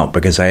man out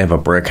because I have a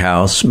brick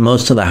house.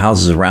 Most of the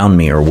houses around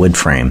me are wood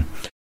frame.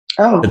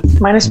 Oh,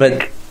 mine is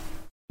but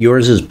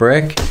yours is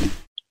brick.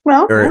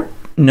 Well,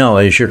 no,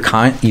 is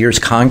yours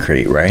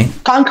concrete, right?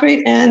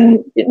 Concrete, and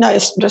no,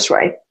 it's just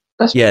right.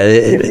 Right.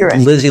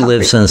 Lizzie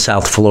lives in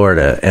South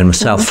Florida, and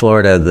South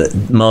Florida,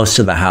 most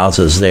of the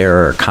houses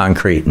there are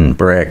concrete and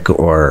brick,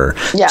 or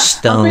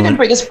stone. Concrete and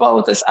brick is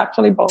both. It's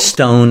actually both.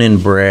 Stone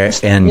and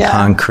brick and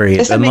concrete.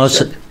 It's a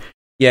mixture.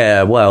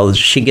 Well,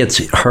 she gets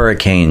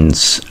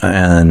hurricanes,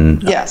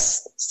 and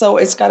yes, So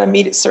it's got to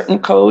meet certain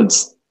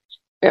codes.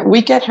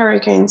 We get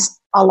hurricanes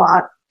a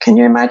lot. Can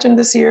you imagine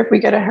this year if we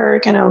get a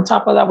hurricane and on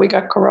top of that we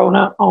got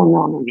corona? Oh,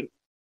 no.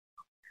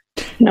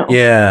 No.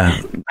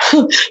 Yeah.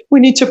 We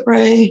need to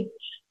pray.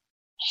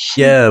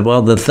 Yeah,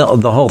 well,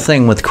 the whole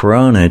thing with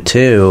corona,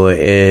 too,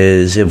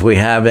 is if we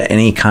have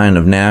any kind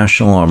of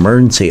national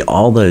emergency,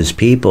 all those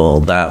people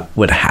that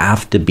would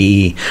have to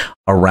be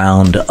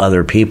around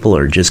other people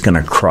are just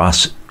going to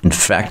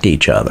cross-infect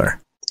each other.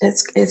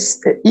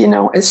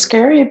 It's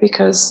scary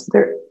because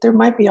there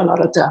might be a lot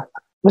of death.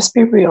 Let's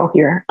be real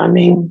here. I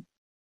mean,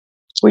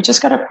 we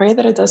just got to pray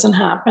that it doesn't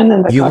happen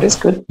and that God is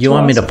good. You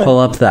want me to pull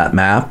up that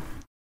map?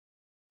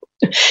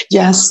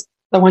 Yes,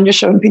 the one you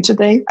showed me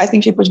today. I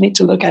think people need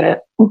to look at it.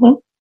 Mm-hmm.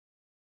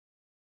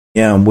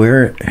 Yeah,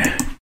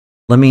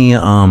 let me,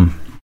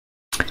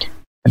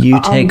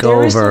 you take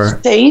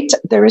over.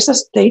 There is a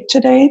state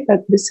today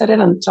that they said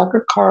it on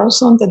Tucker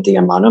Carlson that the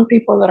amount of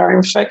people that are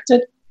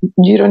infected,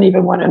 you don't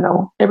even want to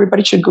know.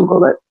 Everybody should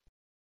Google it.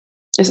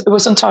 It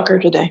was on Tucker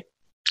today,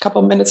 a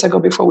couple of minutes ago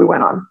before we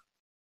went on.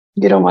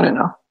 You don't want to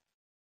know.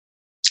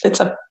 It's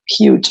a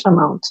huge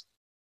amount.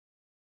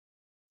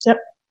 Yep.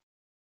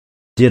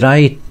 Did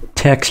I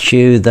text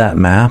you that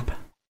map?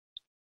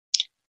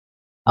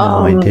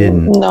 No, I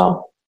didn't.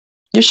 No.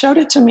 You showed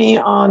it to me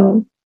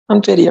on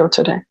video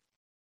today.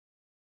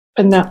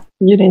 But no,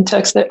 you didn't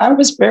text it. I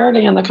was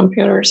barely on the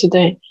computer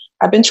today.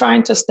 I've been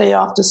trying to stay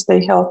off to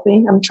stay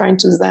healthy. I'm trying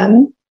to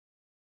zen.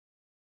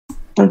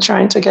 I'm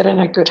trying to get in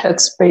a good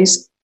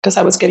headspace because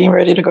I was getting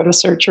ready to go to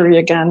surgery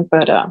again.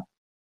 But I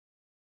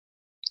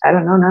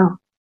don't know now.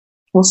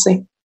 We'll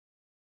see.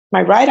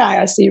 My right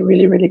eye, I see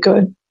really, really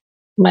good.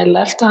 My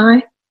left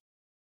eye,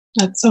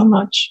 not so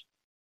much.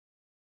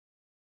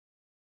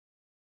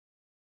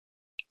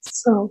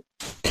 So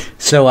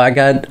I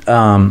got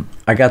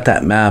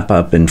that map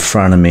up in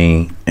front of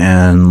me,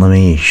 and let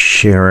me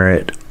share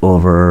it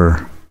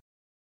over.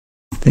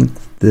 I think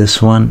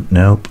this one.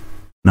 Nope,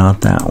 not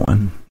that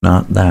one.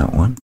 Not that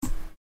one.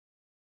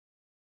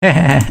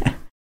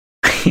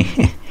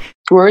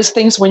 Where's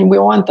things when we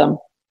want them?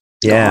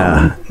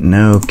 Yeah,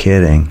 no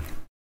kidding.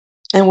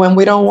 And when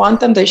we don't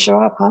want them, they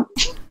show up, huh?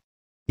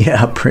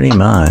 Yeah, pretty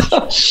much.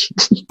 As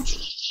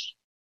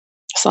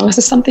long as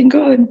it's something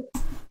good,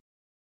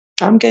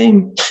 I'm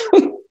game.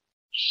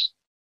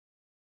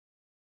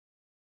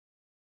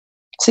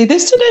 See,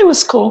 this today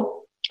was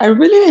cool.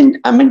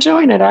 I'm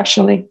enjoying it,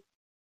 actually.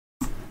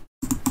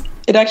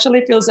 It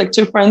actually feels like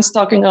two friends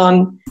talking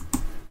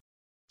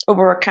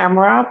over a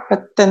camera,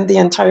 but then the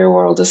entire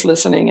world is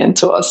listening in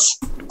to us.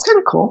 It's kind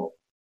of cool.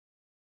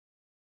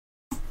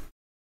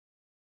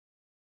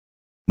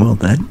 Well,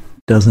 that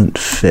doesn't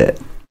fit.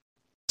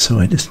 So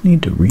I just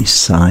need to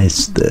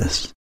resize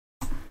this.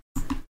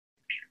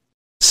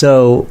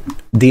 So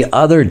the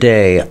other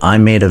day I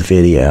made a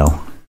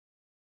video.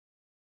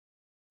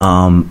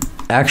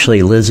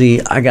 Actually,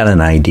 Lizzie, I got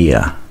an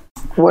idea.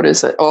 What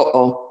is it?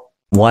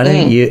 Why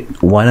don't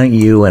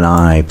you and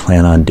I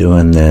plan on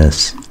doing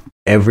this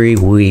every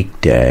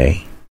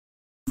weekday?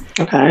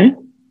 Okay.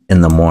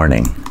 In the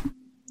morning.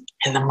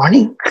 In the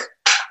morning?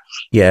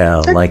 Yeah,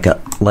 like at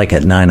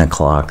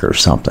 9:00 or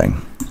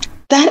something.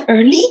 That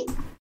early?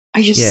 Are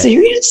you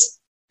serious?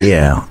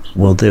 Yeah,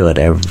 we'll do it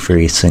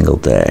every single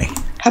day.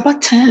 How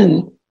about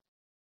 10?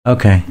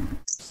 Okay.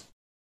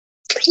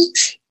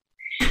 Please.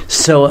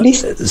 So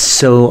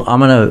I'm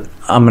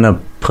gonna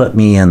put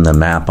me in the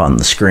map on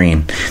the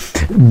screen.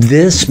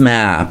 This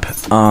map.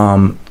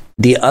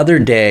 The other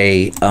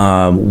day,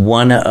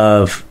 one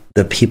of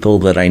the people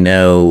that I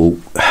know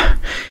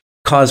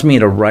caused me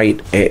to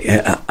write.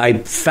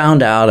 I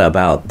found out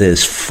about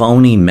this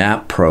phony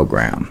map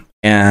program,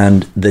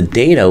 and the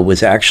data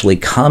was actually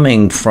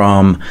coming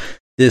from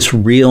this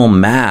real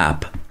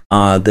map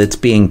that's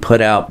being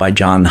put out by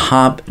Johns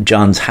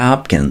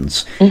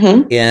Hopkins.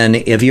 Mm-hmm. And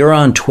if you're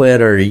on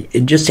Twitter,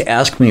 just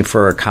ask me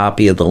for a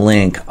copy of the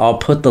link. I'll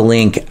put the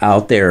link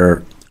out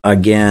there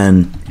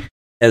again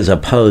as a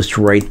post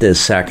right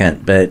this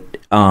second. But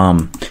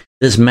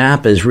this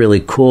map is really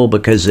cool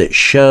because it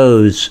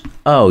shows.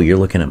 Oh, you're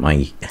looking at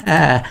my.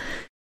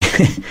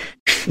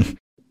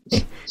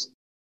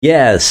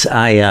 Yes,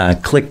 I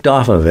clicked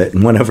off of it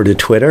and went over to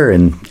Twitter,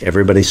 and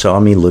everybody saw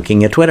me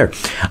looking at Twitter.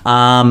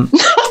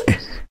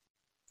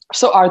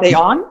 So are they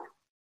on?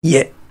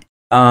 Yeah,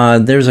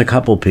 there's a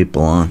couple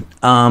people on.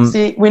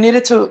 See,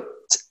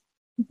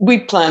 we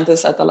planned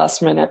this at the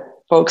last minute,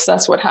 folks.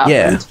 That's what happened.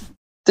 Yeah.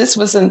 This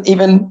wasn't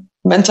even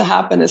meant to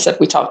happen, except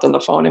we talked on the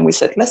phone and we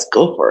said, let's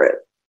go for it.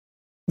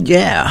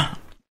 Yeah.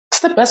 It's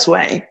the best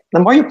way. The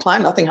more you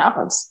plan, nothing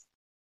happens.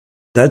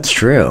 That's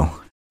true.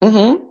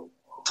 Mm-hmm.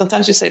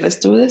 Sometimes you say, let's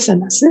do this,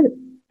 and that's it.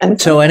 And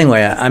so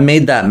anyway, I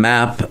made that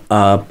map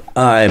up.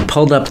 I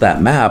pulled up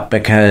that map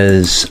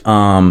because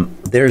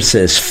there's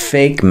this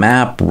fake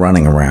map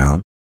running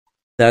around.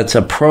 That's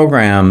a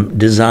program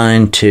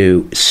designed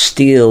to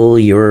steal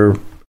your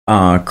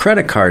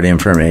credit card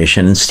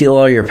information and steal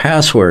all your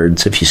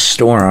passwords if you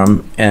store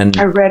them, and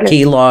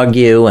keylog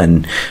you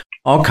and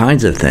all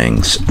kinds of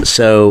things.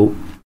 So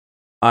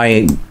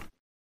I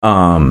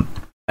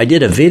I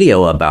did a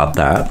video about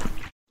that.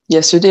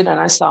 Yes, you did,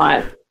 and I saw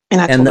it, and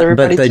I told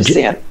everybody to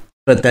see it.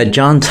 But that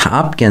Johns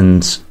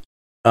Hopkins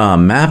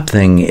map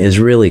thing is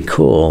really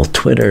cool.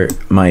 Twitter,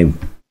 my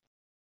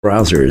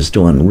browser is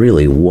doing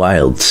really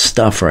wild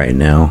stuff right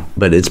now,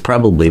 but it's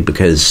probably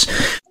because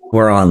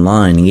we're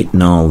online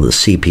eating all the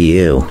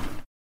CPU.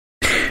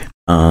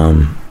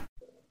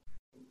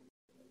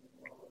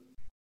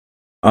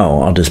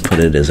 I'll just put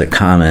it as a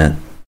comment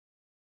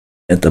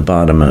at the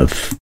bottom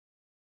of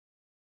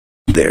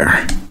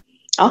there.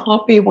 I'll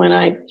help you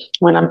when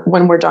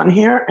we're done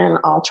here, and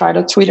I'll try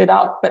to tweet it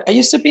out. But I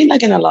used to be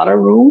like in a lot of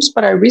rooms,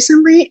 but I'm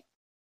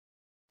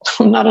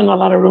not in a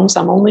lot of rooms.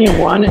 I'm only in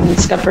one, and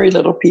it's got very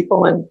little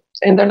people, and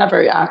they're not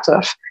very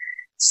active.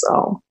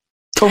 So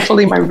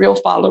hopefully my real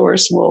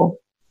followers will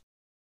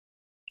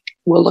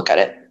look at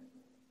it.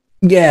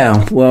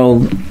 Yeah,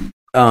 well,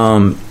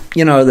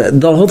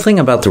 the whole thing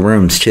about the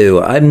rooms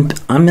too. I'm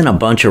in a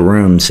bunch of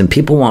rooms, and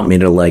people want me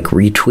to like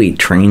retweet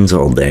trains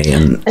all day,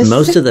 and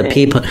most of the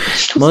people,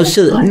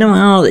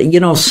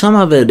 some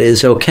of it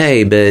is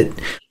okay, but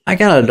I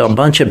got a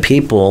bunch of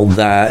people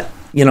that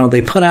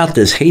they put out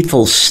this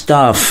hateful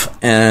stuff,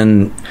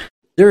 and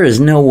there is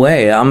no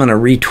way I'm going to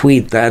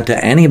retweet that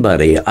to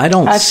anybody.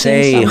 I've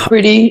seen some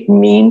pretty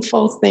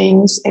meaningful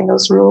things in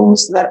those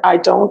rooms that I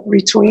don't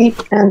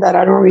retweet and that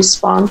I don't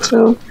respond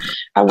to.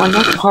 I want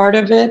no part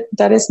of it.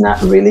 That is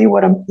not really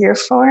what I'm here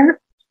for.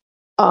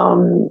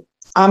 I'm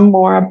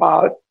more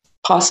about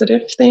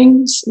positive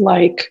things,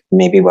 like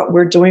maybe what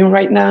we're doing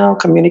right now,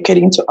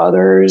 communicating to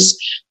others,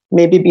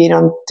 maybe being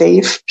on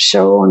Dave's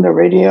show on the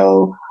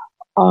radio,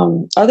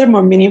 other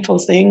more meaningful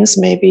things,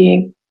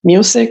 maybe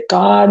music,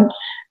 God,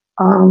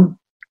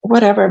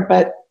 whatever.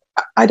 But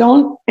I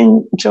don't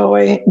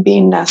enjoy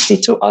being nasty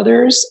to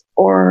others,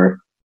 or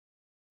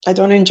I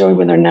don't enjoy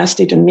when they're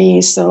nasty to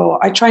me. So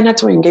I try not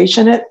to engage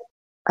in it.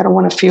 I don't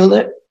want to feel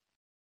it.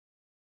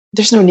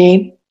 There's no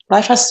need.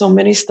 Life has so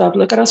many stuff.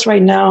 Look at us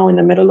right now in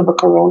the middle of a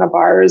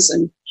coronavirus.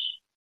 And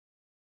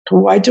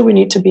why do we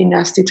need to be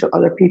nasty to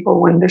other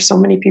people when there's so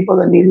many people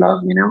that need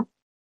love,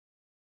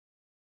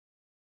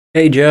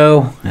 Hey,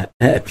 Joe.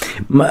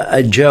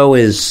 Joe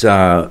is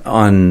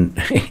on.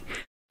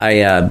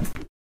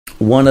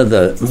 One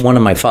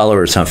of my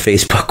followers on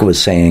Facebook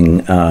was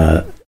saying,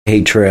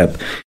 "Hey, Trip,"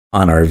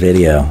 on our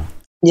video.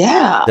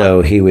 Yeah.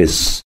 So he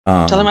was.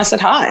 Tell him I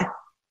said hi.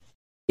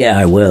 Yeah,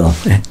 I will.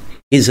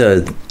 He's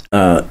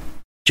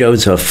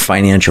Joe's a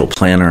financial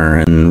planner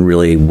and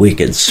really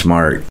wicked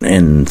smart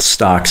in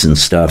stocks and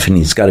stuff, and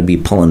he's got to be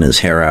pulling his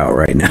hair out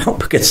right now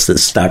because the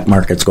stock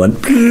market's going.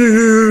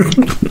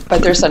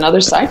 But there's another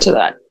side to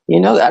that.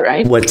 You know that,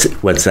 right? What's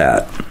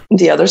that?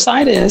 The other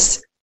side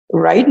is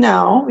right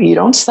now you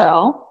don't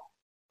sell,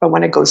 but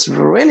when it goes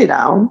really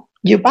down,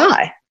 you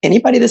buy.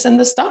 Anybody that's in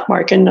the stock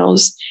market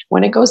knows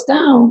when it goes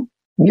down,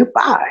 you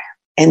buy.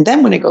 And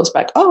then when it goes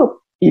back up,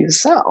 you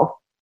sell.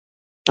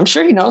 I'm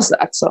sure he knows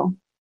that. So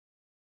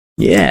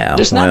yeah,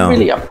 there's not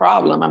really a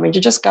problem. I mean,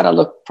 you just got to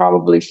look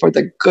probably for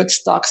the good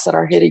stocks that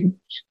are hitting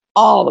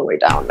all the way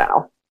down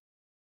now.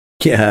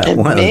 Yeah.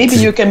 And maybe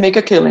you can make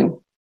a killing.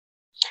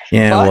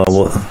 Yeah. But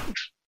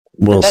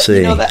we'll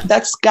see.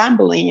 That's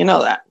gambling. You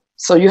know that.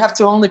 So you have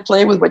to only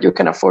play with what you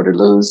can afford to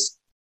lose.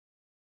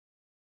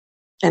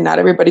 And not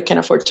everybody can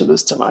afford to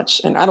lose too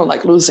much. And I don't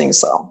like losing.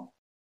 So,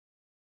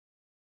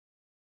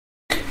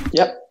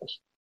 yep.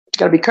 You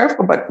got to be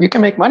careful, but you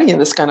can make money in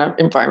this kind of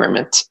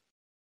environment.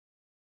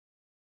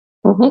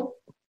 Mm-hmm.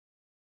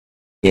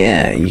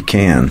 Yeah, you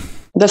can.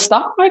 The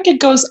stock market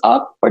goes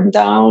up or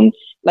down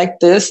like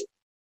this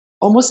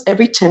almost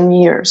every 10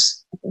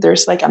 years.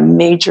 There's like a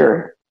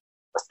major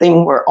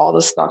thing where all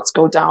the stocks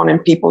go down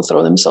and people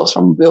throw themselves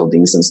from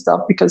buildings and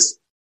stuff because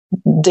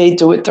they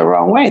do it the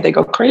wrong way. They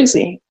go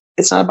crazy.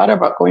 It's not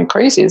about going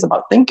crazy. It's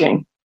about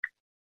thinking.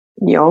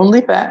 You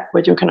only bet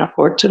what you can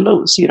afford to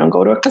lose. You don't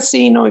go to a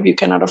casino if you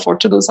cannot afford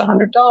to lose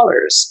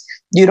 $100.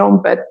 You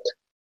don't bet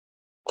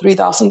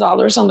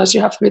 $3,000 unless you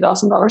have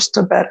 $3,000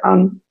 to bet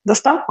on the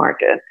stock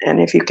market.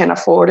 And if you can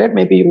afford it,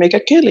 maybe you make a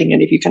killing.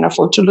 And if you can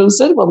afford to lose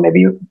it, well,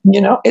 maybe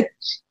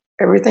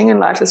everything in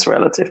life is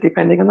relative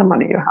depending on the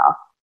money you have.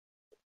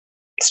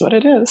 It's what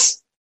it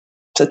is.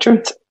 It's the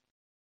truth.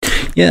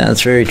 Yeah,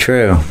 that's very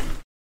true.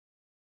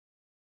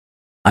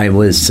 I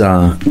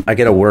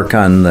got to work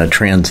on the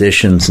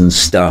transitions and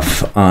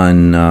stuff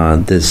on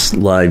this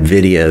live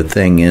video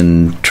thing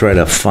and try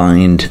to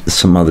find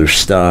some other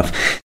stuff.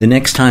 The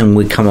next time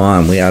we come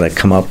on, we ought to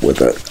come up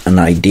with an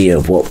idea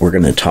of what we're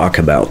going to talk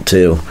about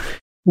too.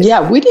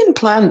 Yeah, we didn't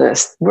plan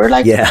this. We're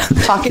like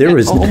talking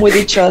at home with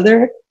each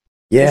other.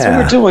 Yeah. That's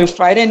what we're doing.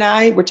 Friday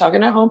night, we're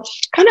talking at home.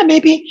 Kind of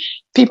maybe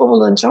people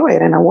will enjoy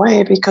it in a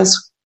way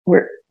because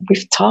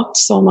we've talked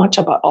so much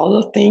about all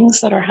the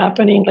things that are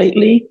happening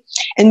lately.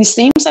 And it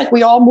seems like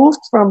we all moved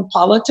from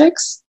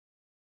politics.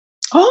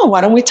 Oh, why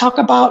don't we talk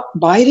about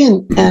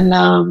Biden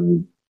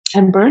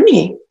and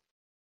Bernie?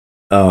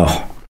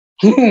 Oh.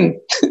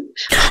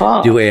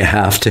 Do we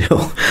have to?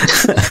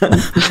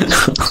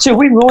 Should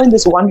we ruin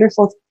this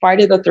wonderful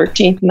Friday the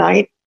 13th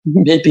night?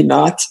 Maybe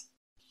not.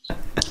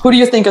 Who do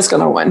you think is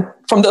going to win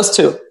from those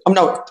two?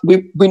 No,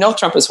 we know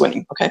Trump is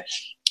winning, okay?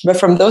 But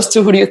from those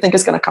two, who do you think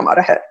is going to come out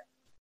ahead?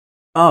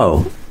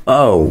 Well,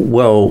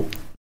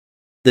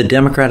 the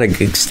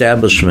Democratic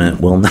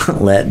establishment will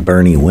not let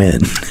Bernie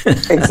win.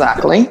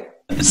 Exactly.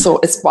 So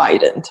it's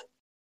Biden.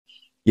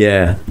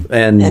 Yeah,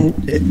 and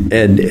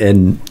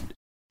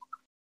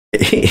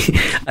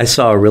I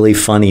saw a really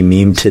funny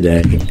meme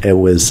today. It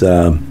was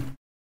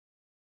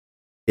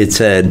it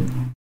said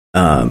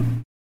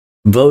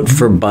vote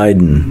for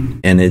Biden,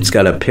 and it's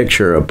got a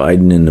picture of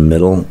Biden in the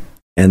middle,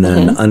 and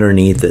then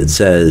underneath it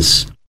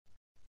says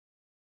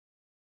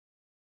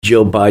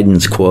Joe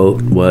Biden's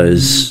quote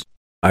was,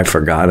 "I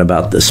forgot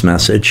about this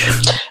message."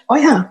 Oh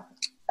yeah,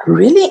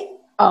 really?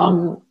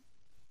 How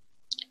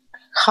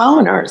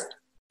on earth?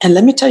 And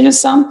let me tell you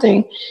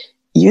something.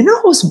 You know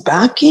who's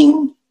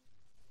backing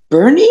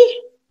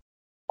Bernie?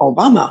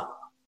 Obama.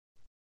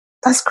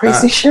 That's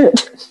crazy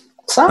shit.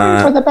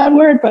 Sorry for the bad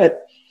word,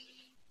 but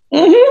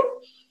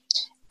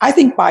I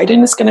think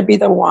Biden is going to be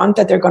the one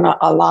that they're going to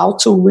allow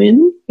to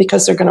win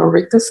because they're going to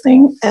rig this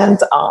thing. And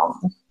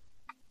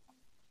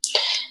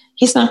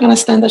he's not going to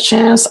stand a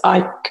chance.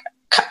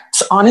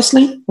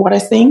 Honestly, what I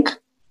think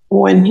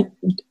when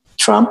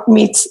Trump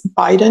meets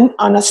Biden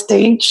on a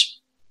stage,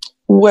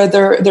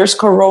 whether there's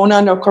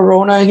corona, no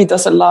corona, he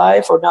does it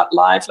live or not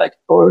live,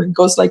 or it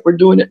goes like we're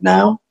doing it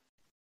now,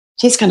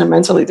 he's going to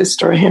mentally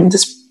destroy him.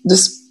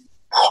 This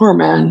poor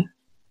man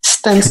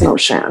stands no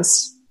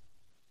chance.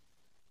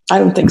 I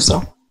don't think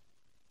so.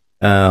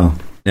 Oh,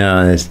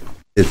 no,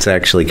 it's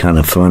actually kind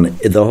of fun.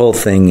 The whole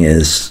thing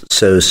is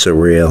so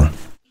surreal.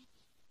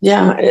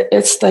 Yeah,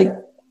 it's like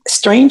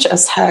strange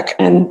as heck.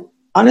 And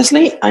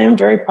honestly, I am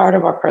very proud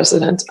of our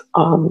president.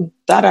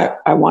 That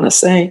I want to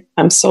say.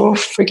 I'm so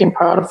freaking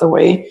proud of the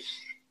way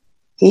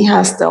he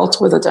has dealt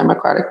with the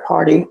Democratic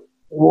Party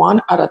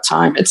one at a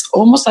time. It's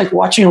almost like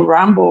watching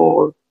Rambo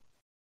or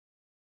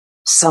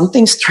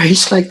something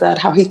strange like that,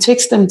 how he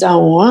takes them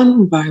down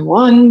one by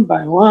one,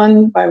 by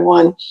one, by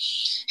one.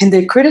 And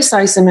they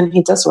criticize him and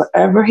he does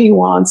whatever he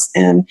wants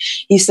and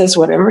he says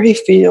whatever he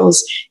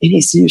feels. And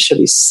he's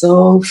usually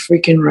so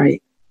freaking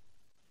right.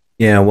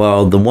 Yeah,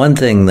 well, the one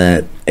thing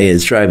that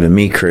is driving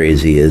me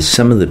crazy is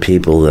some of the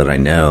people that I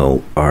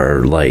know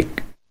are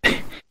like,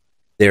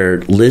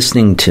 they're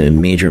listening to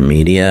major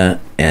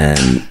media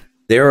and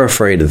they're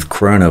afraid of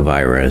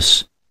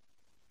coronavirus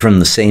from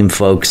the same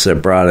folks that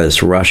brought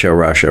us Russia,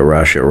 Russia,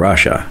 Russia,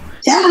 Russia.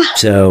 Yeah.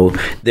 So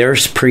they're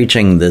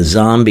preaching the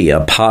zombie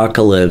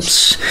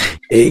apocalypse,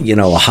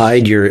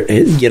 hide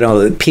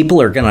your,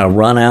 people are going to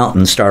run out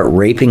and start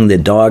raping the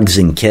dogs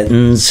and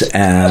kittens,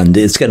 and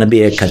it's going to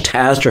be a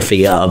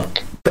catastrophe of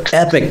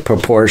epic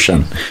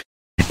proportion.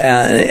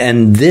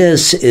 And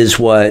this is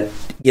what,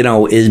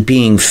 is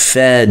being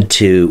fed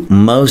to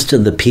most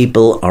of the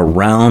people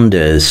around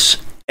us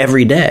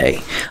every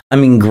day. I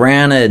mean,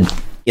 granted,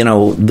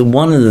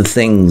 one of the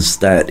things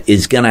that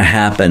is going to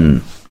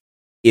happen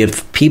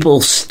if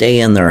people stay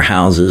in their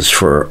houses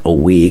for a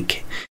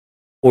week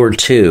or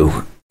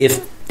two,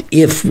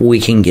 if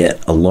we can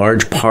get a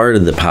large part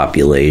of the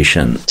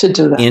population to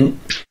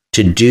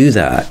do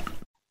that,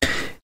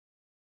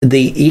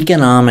 the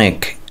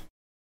economic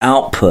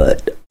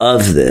output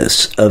of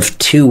this, of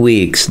 2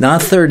 weeks, not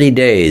 30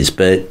 days,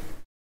 but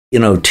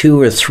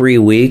 2 or 3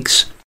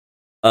 weeks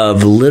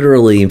of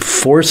literally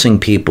forcing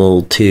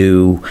people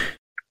to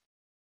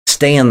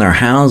stay in their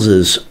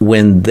houses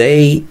when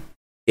they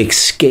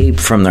escape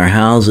from their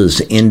houses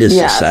into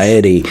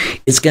society,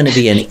 it's going to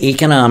be an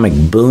economic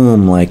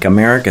boom like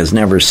America's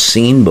never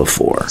seen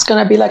before. It's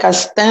going to be like a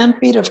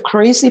stampede of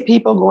crazy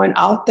people going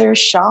out there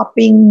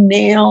shopping,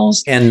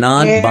 nails, and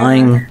not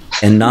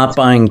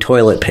buying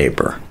toilet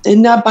paper.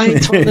 And not buying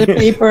toilet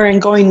paper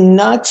and going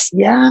nuts.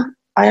 Yeah,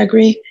 I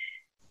agree.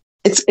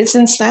 It's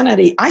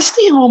insanity. I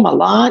stay home a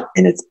lot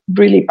and it's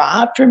really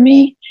bad for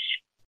me.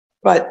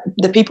 But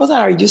the people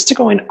that are used to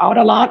going out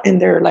a lot and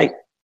they're like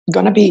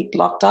going to be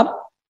locked up,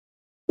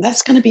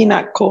 that's going to be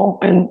not cool.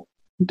 And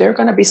they're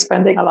going to be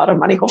spending a lot of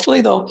money.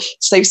 Hopefully they'll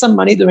save some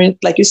money during,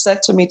 like you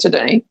said to me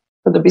today,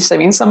 but they'll be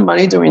saving some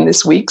money during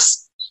these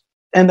weeks.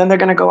 And then they're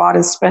going to go out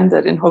and spend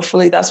it. And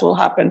hopefully that's what will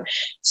happen.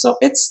 So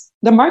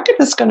the market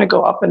is going to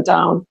go up and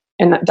down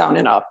and down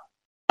and up.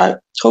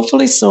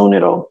 Hopefully soon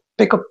it'll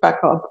pick up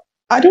back up.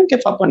 I don't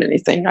give up on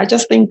anything. I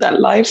just think that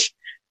life,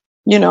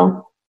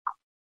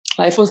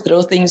 life will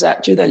throw things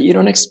at you that you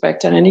don't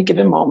expect at any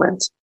given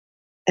moment.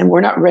 And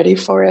we're not ready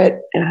for it.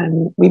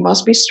 And we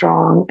must be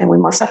strong and we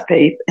must have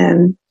faith.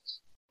 And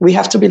we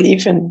have to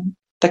believe in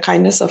the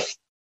kindness of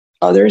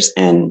others.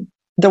 And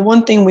the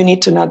one thing we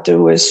need to not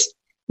do is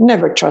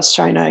never trust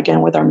China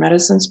again with our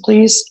medicines,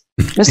 please.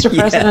 Mr.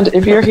 President,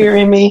 if you're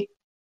hearing me,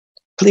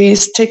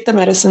 please take the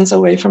medicines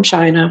away from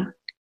China.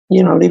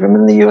 Leave them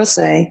in the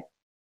USA.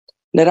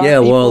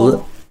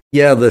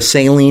 The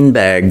saline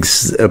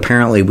bags,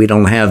 apparently we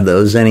don't have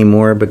those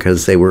anymore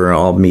because they were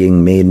all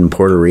being made in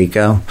Puerto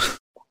Rico.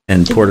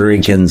 And Puerto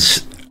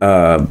Rican's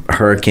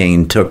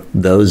hurricane took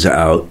those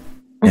out,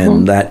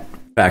 and that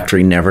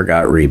factory never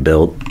got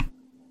rebuilt.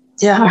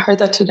 Yeah, I heard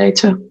that today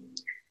too.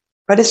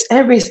 But it's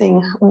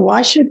everything.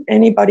 Why should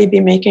anybody be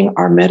making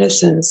our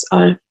medicines?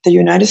 The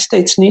United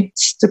States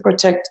needs to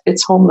protect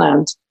its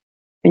homeland.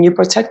 And you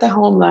protect the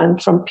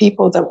homeland from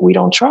people that we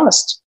don't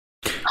trust.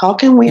 How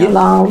can we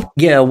allow?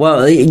 Yeah,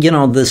 well,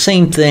 the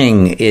same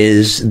thing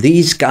is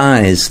these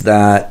guys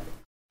that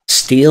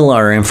steal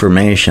our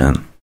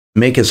information,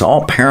 make us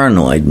all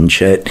paranoid and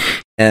shit,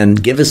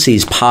 and give us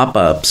these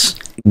pop-ups.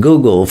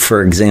 Google,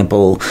 for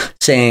example,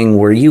 saying,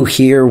 were you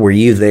here? Were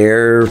you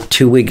there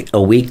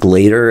a week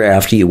later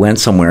after you went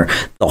somewhere?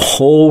 The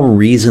whole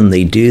reason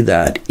they do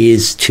that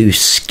is to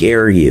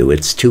scare you.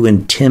 It's to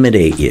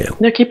intimidate you.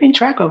 They're keeping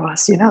track of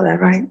us. You know that,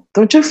 right?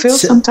 Don't you feel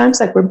sometimes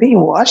like we're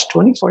being watched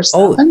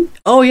 24/7?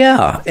 Oh,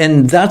 yeah.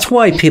 And that's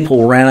why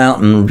people ran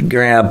out and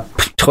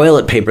grabbed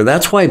toilet paper.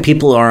 That's why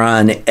people are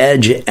on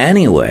edge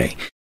anyway.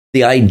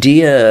 These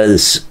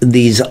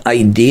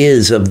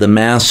ideas of the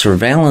mass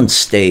surveillance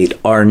state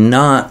are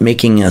not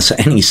making us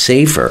any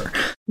safer.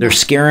 They're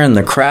scaring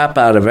the crap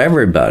out of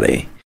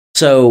everybody.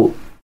 So,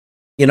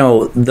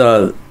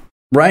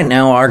 right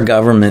now our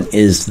government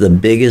is the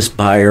biggest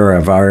buyer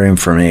of our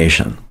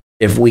information.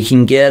 If we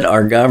can get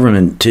our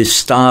government to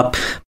stop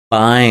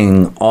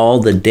buying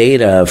all the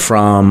data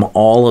from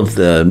all of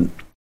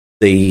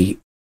the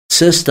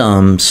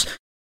systems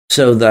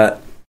so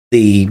that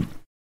the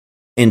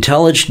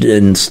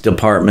intelligence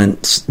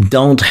departments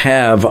don't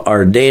have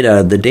our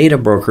data, the data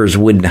brokers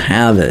wouldn't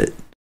have it.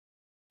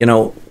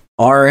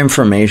 Our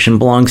information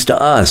belongs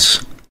to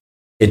us.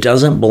 It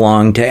doesn't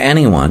belong to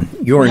anyone.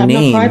 Your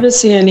name. No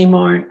privacy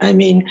anymore. I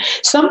mean,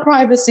 some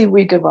privacy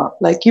we give up.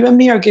 Like you and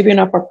me are giving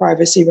up our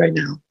privacy right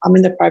now. I'm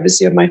in the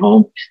privacy of my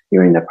home.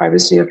 You're in the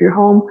privacy of your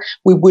home.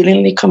 We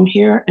willingly come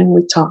here and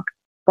we talk.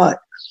 But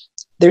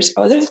there's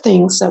other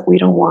things that we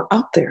don't want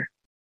out there.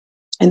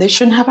 And they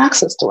shouldn't have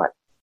access to it.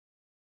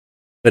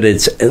 But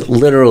it's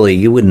literally,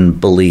 you wouldn't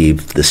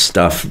believe the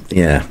stuff.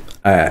 Yeah,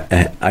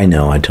 I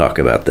know I talk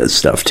about this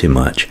stuff too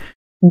much.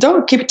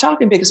 Don't keep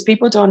talking because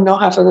people don't know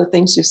half of the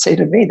things you say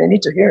to me. They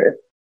need to hear it.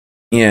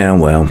 Yeah,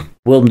 well,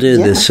 we'll do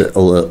this.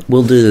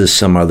 We'll do this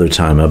some other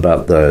time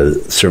about the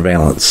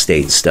surveillance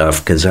state stuff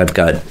because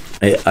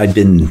I've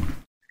been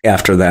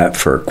after that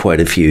for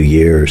quite a few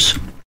years.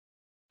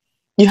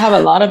 You have a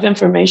lot of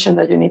information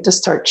that you need to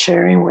start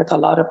sharing with a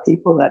lot of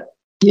people that,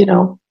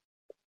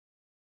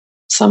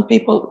 some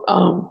people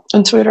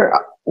on Twitter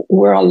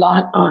were a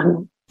lot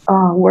on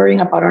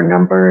worrying about our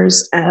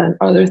numbers and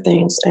other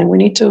things. And we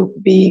need to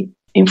be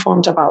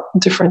informed about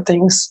different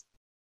things.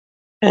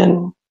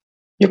 And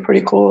you're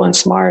pretty cool and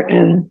smart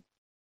and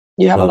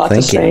you have a lot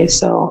to say.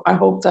 So I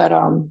hope that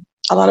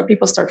a lot of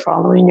people start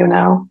following you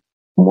now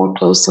more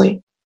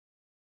closely.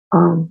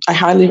 I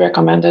highly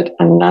recommend it.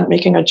 I'm not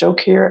making a joke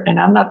here and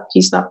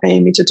he's not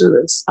paying me to do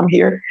this. I'm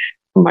here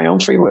for my own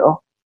free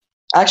will.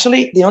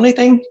 Actually, the only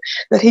thing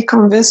that he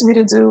convinced me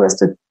to do was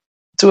to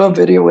do a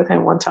video with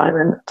him one time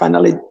and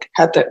finally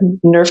had the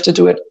nerve to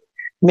do it.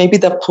 Maybe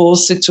the pool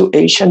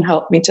situation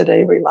helped me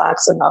today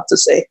relax enough to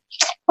say,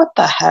 what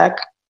the heck?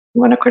 You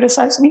want to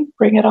criticize me?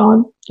 Bring it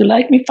on. You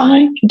like me?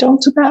 Fine. You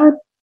don't, too bad.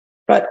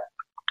 But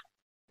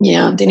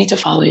yeah, they need to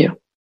follow you.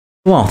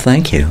 Well,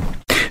 thank you.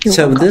 You're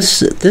so welcome.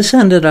 this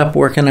ended up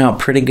working out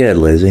pretty good,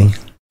 Lizzie.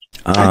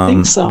 I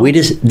think so.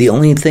 The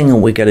only thing that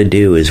we got to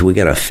do is we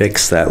got to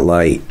fix that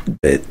light.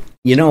 But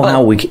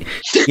how we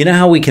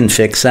can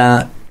fix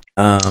that?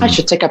 I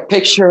should take a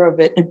picture of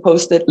it and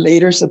post it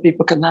later so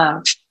people can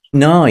laugh.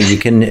 No, you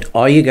can.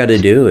 All you got to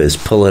do is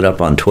pull it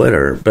up on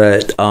Twitter.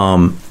 But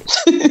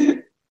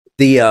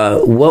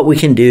what we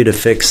can do to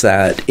fix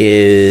that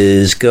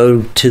is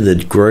go to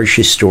the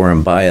grocery store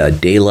and buy a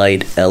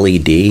daylight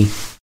LED.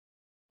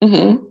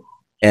 Mm-hmm.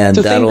 And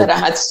to think that I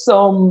had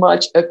so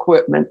much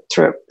equipment,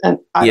 Trip, and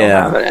I don't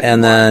have it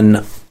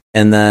anymore.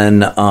 and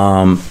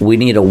then we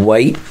need a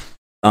white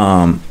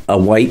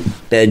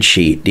bed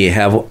sheet. Do you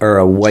have or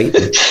a white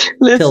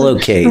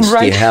pillowcase?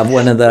 Do you have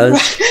one of those?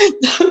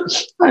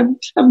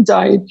 I'm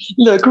dying.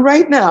 Look,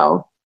 right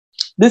now,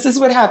 this is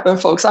what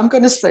happened, folks. I'm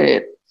going to say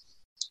it.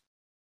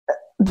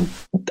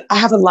 I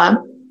have a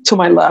lamp to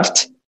my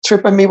left.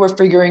 Trip and me were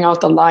figuring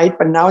out the light,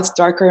 but now it's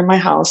darker in my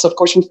house. Of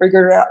course, we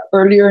figured it out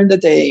earlier in the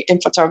day.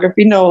 And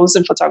photography knows,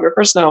 and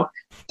photographers know,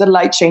 the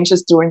light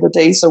changes during the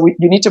day. So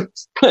you need to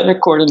plan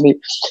accordingly.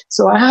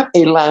 So I have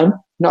a lamp,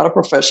 not a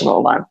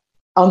professional lamp.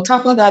 On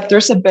top of that,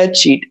 there's a bed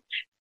sheet.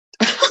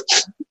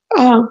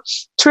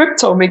 Trip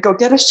told me, go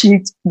get a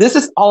sheet. This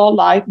is all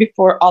live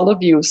before all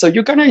of you. So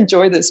you're going to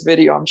enjoy this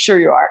video. I'm sure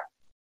you are.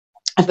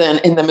 And then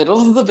in the middle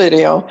of the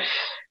video,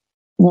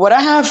 what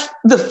I have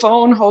the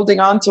phone holding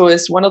on to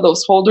is one of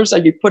those holders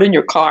that you put in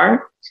your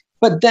car.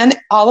 But then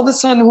all of a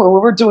sudden, when we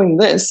were doing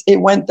this,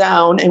 it went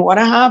down. And what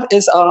I have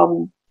is,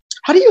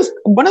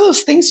 one of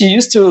those things you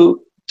use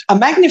a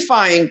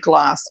magnifying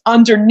glass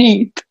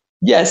underneath.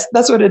 Yes,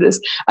 that's what it is.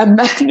 A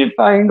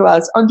magnifying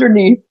glass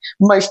underneath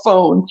my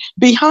phone.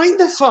 Behind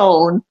the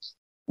phone,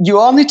 you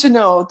all need to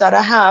know that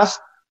I have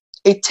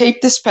a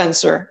tape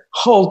dispenser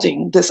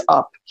holding this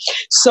up.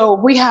 So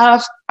we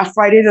have a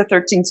Friday the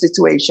 13th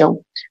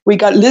situation. We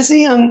got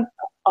Lizzie on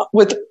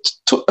with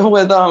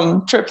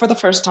Trip for the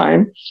first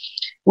time.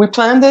 we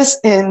planned this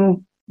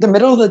in the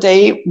middle of the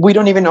day. We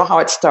don't even know how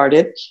it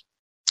started.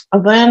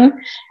 And then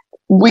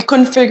we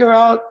couldn't figure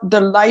out the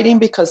lighting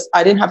because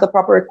I didn't have the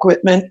proper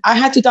equipment. I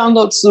had to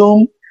download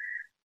Zoom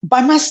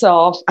by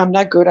myself. I'm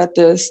not good at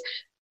this.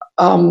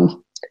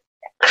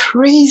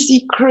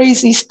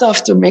 Crazy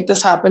stuff to make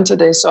this happen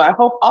today. So I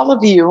hope all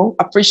of you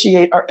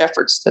appreciate our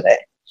efforts today.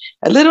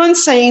 A little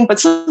insane, but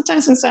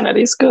sometimes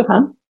insanity is good,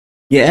 huh?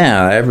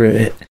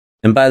 Yeah.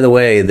 And by the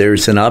way,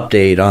 there's an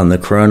update on the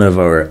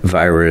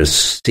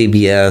coronavirus.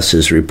 CBS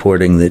is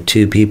reporting that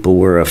 2 people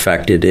were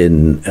affected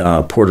in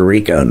Puerto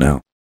Rico now.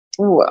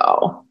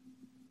 Wow.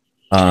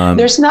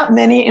 There's not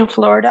many in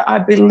Florida. I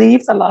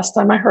believe the last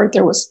time I heard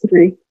there was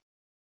 3.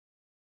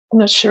 I'm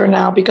not sure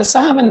now because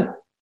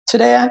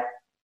today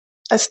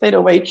I stayed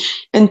awake.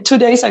 And 2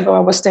 days ago, I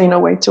was staying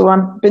awake too.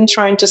 I've been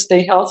trying to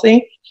stay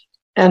healthy.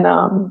 And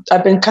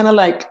I've been kind of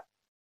like,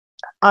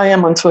 I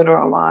am on Twitter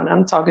a lot.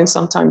 I'm talking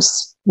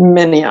sometimes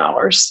many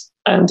hours.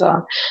 And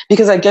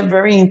because I get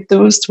very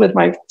enthused with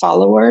my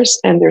followers,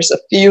 and there's a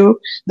few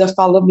that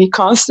follow me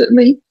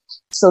constantly.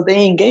 So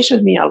they engage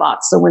with me a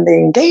lot. So when they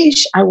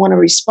engage, I want to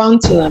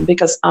respond to them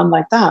because I'm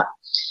like that.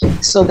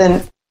 So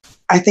then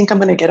I think I'm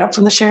going to get up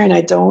from the chair and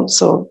I don't.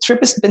 So Trip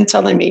has been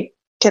telling me,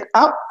 get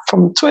out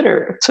from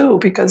Twitter too,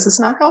 because it's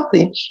not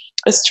healthy.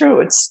 It's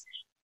true.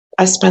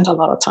 I spent a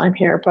lot of time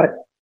here, but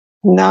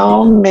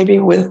now maybe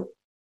with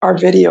our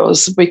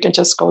videos, we can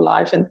just go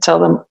live and tell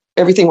them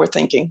everything we're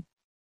thinking.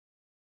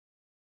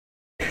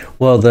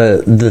 Well,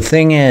 the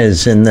thing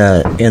is, in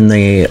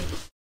the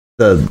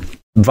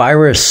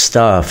virus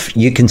stuff,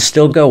 you can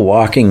still go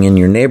walking in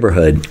your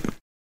neighborhood.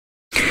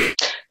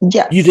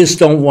 Yeah. You just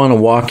don't want to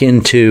walk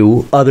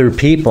into other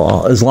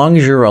people as long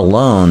as you're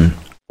alone.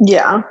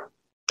 Yeah.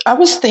 I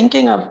was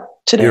thinking of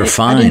today. You're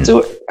fine.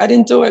 I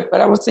didn't do it,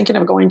 but I was thinking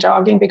of going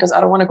jogging because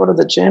I don't want to go to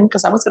the gym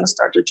because I was going to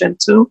start the gym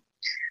too.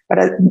 But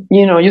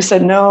you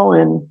said no,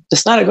 and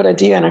it's not a good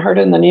idea. And I heard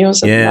it in the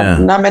news. Yeah.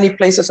 Not many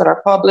places that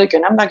are public,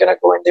 and I'm not going to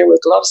go in there with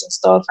gloves and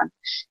stuff, and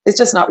it's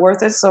just not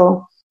worth it.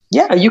 So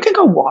yeah, you can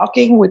go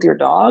walking with your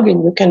dog,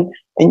 and you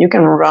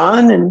can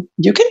run, and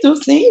you can do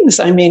things.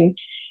 I mean,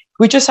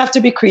 we just have to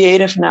be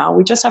creative now.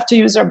 We just have to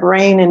use our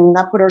brain and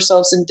not put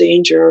ourselves in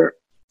danger,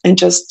 and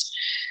just.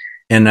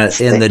 And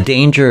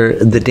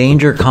the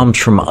danger comes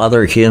from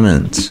other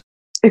humans.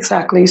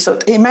 Exactly. So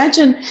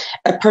imagine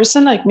a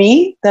person like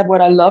me that what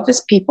I love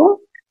is people,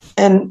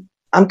 and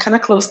I'm kind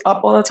of closed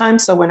up all the time.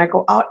 So when I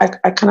go out,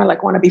 I kind of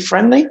like want to be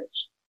friendly.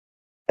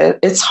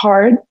 It's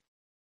hard.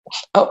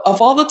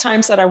 Of all the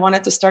times that I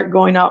wanted to start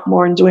going out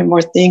more and doing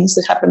more things,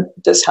 this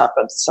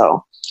happened.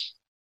 So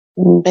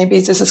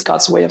maybe this is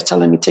God's way of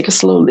telling me, take it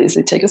slow,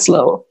 Lizzie, take it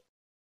slow.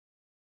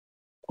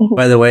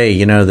 By the way,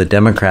 the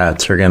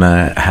Democrats are going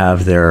to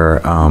have their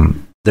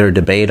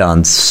debate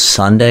on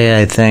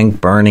Sunday. I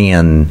think Bernie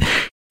and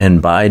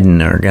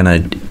Biden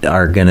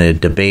are gonna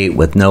debate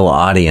with no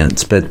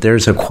audience. But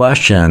there's a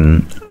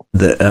question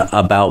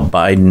about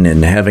Biden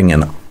and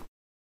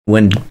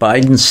when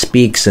Biden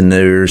speaks and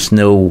there's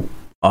no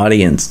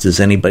audience, does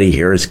anybody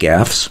hear his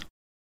gaffes?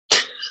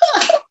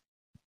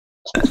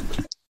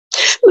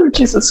 Lord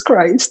Jesus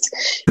Christ.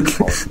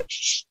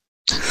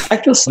 I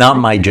feel sorry. Not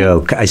my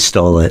joke. I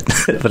stole it,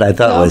 but I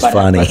thought it was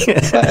funny.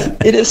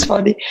 But it is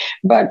funny.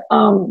 But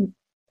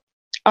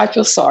I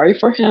feel sorry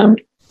for him.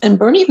 And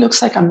Bernie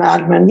looks like a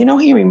madman.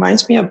 He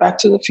reminds me of Back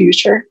to the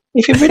Future.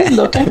 If you really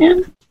look at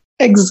him,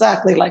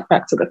 exactly like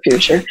Back to the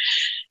Future.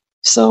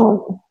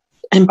 So,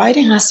 and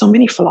Biden has so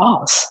many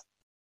flaws.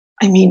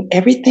 I mean,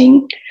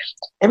 everybody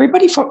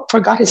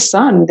forgot his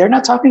son. They're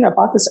not talking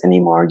about this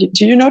anymore.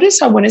 Do you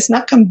notice how when it's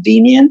not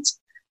convenient,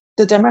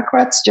 the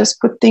Democrats just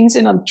put things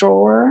in a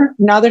drawer?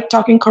 Now they're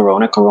talking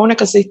corona,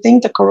 because they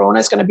think the corona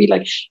is going to be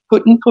like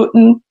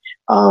Putin,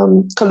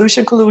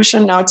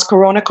 collusion. Now it's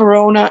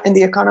corona, and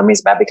the economy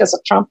is bad because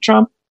of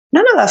Trump.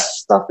 None of that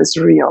stuff is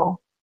real.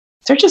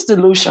 They're just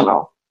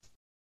delusional.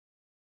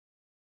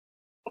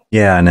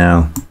 Yeah, I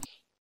know.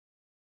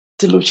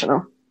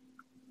 Delusional.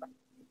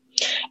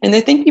 And they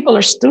think people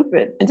are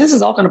stupid. And this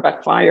is all going to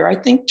backfire. I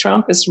think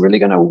Trump is really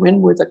going to win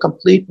with a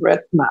complete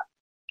red map.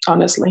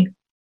 Honestly.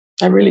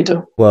 I really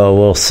do.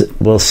 Well,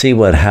 we'll see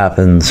what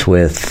happens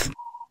with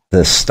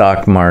the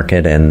stock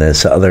market and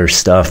this other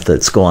stuff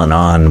that's going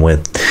on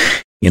with,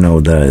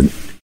 the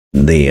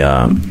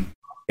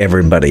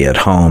everybody at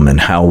home and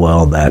how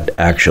well that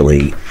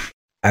actually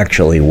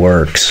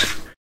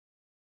works.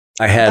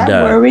 That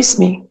worries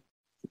me.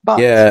 But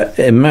yeah,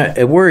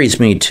 it worries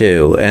me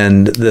too.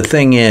 And the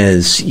thing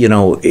is, you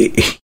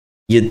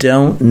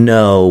don't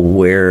know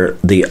where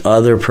the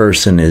other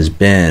person has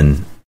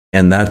been.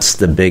 And that's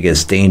the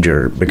biggest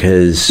danger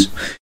because,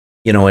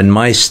 in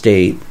my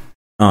state,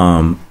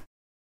 a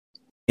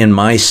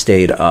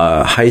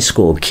high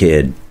school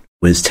kid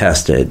was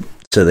tested.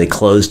 So they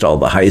closed all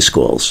the high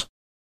schools.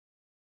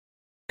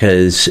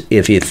 Because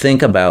if you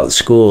think about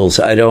schools,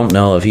 I don't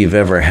know if you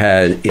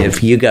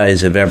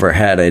guys have ever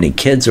had any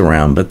kids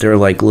around, but they're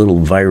like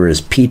little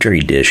virus petri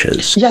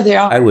dishes. Yeah, they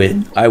are. I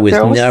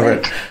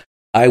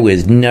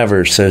was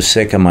never so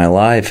sick in my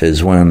life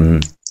as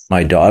when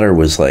my daughter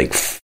was like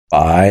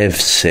 5,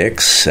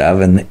 6,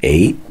 7,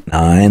 8,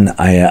 9.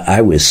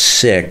 I was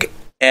sick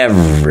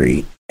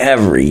every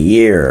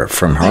year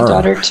from her. My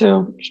daughter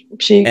too.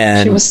 She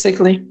was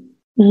sickly.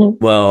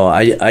 Mm-hmm. Well,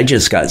 I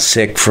just got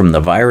sick from the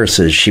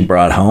viruses she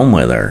brought home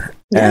with her.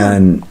 Yeah.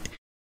 And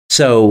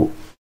so,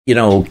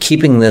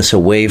 keeping this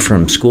away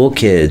from school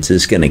kids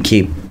is going to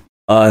keep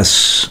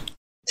us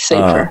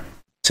safer.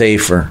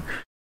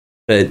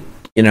 But,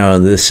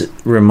 this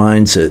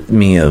reminds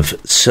me of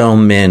so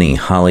many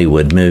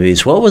Hollywood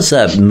movies. What was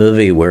that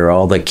movie where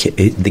all the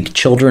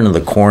Children of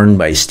the Corn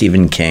by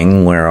Stephen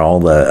King, where all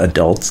the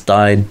adults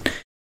died?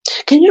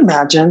 Can you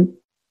imagine?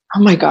 Oh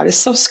my God, it's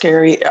so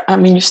scary. I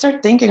mean, you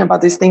start thinking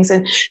about these things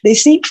and they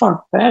seem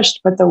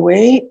far-fetched, but the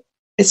way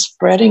it's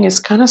spreading is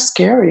kind of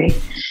scary.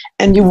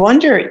 And you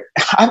wonder,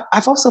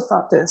 I've also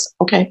thought this,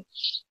 okay,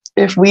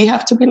 if we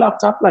have to be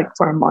locked up like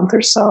for a month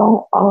or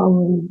so,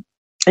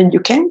 and you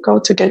can't go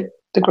to get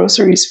the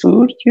groceries,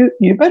 food,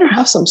 you better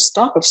have some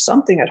stock of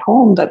something at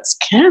home that's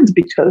canned,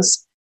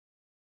 because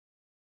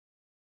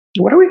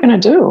what are we going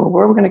to do?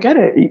 Where are we going to get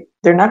it?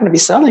 They're not going to be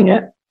selling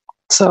it.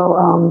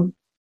 So,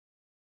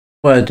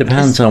 well, it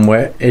depends on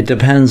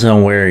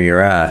where you're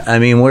at. I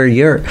mean, where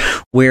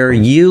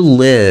you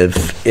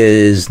live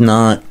is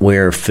not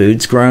where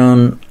food's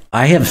grown.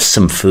 I have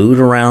some food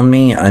around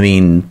me. I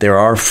mean, there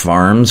are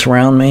farms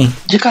around me.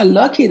 You got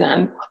lucky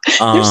then.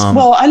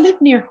 Well, I live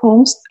near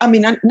Homestead. I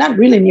mean, not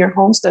really near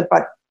Homestead,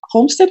 but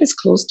Homestead is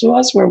close to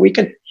us where we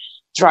could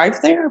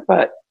drive there.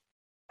 But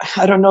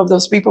I don't know if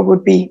those people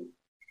would be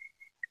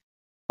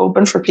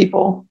open for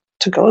people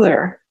to go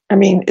there. I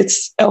mean,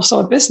 it's also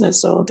a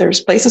business, so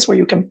there's places where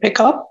you can pick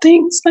up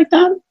things like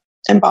that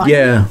and buy.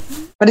 Yeah.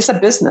 But it's a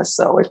business,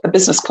 so if the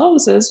business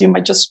closes, you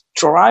might just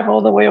drive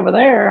all the way over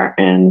there.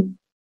 And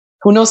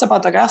who knows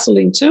about the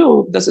gasoline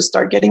too? Does it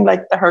start getting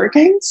like the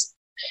hurricanes?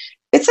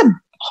 It's a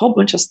whole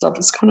bunch of stuff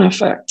that's going to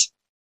affect.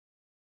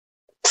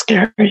 It's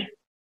scary.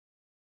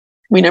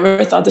 We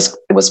never thought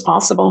it was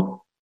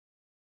possible,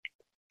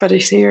 but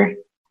it's here.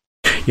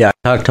 Yeah,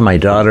 I talked to my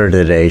daughter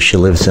today. She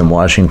lives in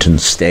Washington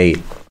State.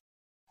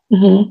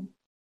 Mm-hmm.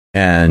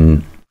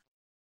 And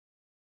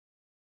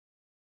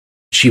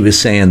she was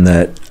saying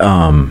that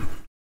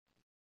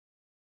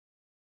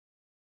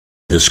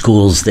the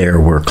schools there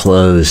were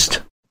closed.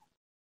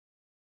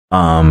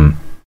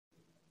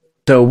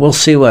 So we'll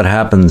see what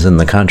happens in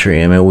the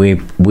country. I mean,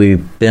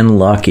 we've been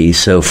lucky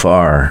so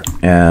far,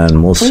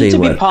 and we'll see. We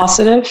need to be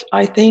positive.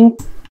 I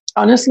think,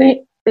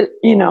 honestly,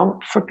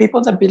 for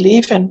people that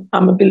believe, and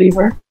I'm a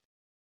believer,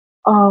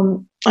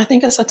 I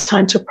think it's a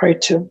time to pray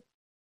too.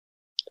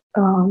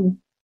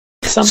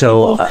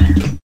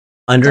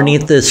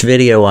 Underneath this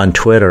video on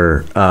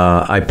Twitter,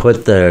 I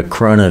put the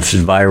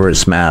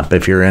coronavirus map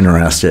if you're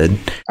interested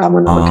I'm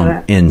gonna look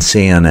at it. in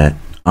seeing it.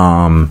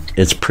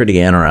 It's pretty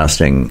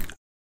interesting.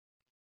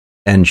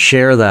 And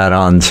share that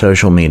on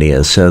social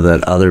media so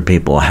that other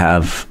people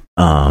have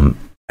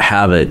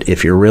it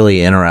if you're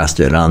really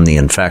interested on the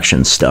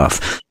infection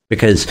stuff,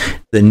 because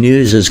the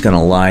news is going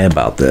to lie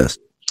about this.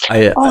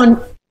 I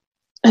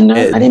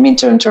didn't mean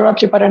to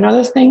interrupt you, but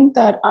another thing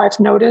that I've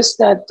noticed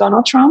that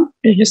Donald Trump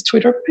in his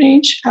Twitter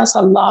page has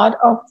a lot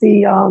of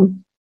the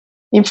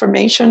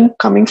information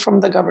coming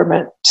from the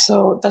government.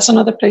 So that's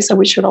another place that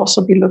we should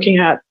also be looking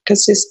at,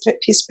 because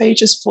his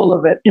page is full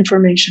of it,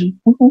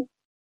 information. Mm-hmm.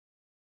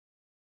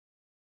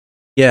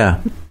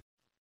 Yeah.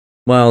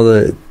 Well,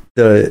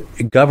 the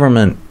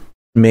government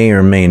may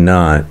or may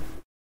not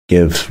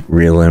give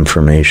real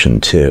information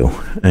too.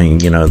 I mean,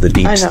 the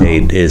deep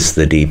state is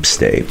the deep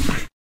state.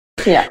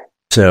 Yeah.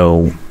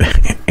 So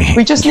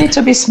we just need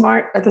to be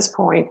smart at this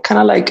point, kind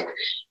of like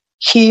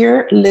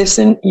hear,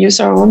 listen,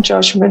 use our own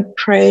judgment,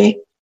 pray,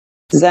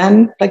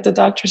 Zen, like the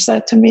doctor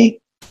said to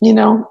me,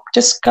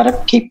 just got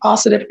to keep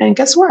positive. And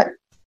guess what?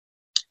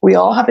 We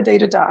all have a day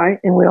to die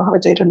and we all have a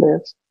day to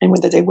live. And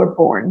when the day we're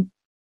born,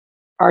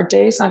 our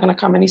day is not going to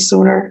come any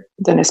sooner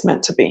than it's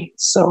meant to be.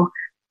 So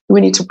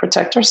we need to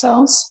protect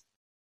ourselves,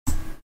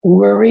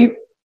 worry,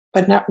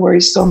 but not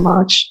worry so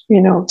much.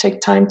 Take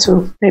time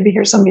to maybe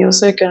hear some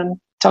music and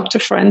talk to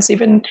friends,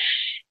 even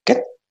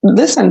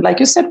listen,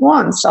 like you said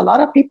once, a lot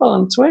of people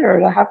on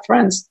Twitter that have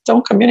friends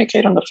don't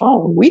communicate on the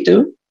phone. We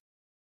do.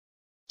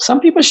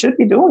 Some people should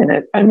be doing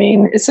it. I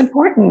mean, it's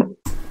important.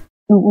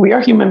 We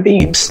are human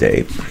beings. Deep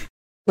state.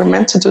 We're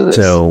meant to do this.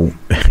 So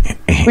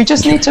we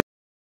just need to.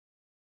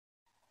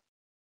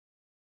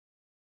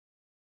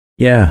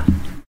 Yeah.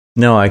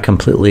 No, I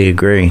completely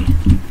agree.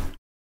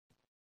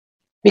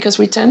 Because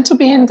we tend to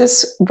be in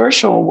this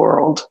virtual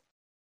world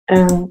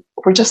and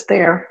we're just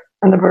there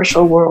in the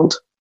virtual world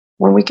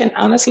when we can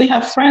honestly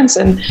have friends.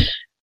 And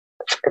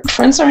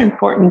friends are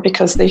important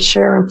because they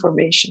share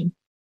information.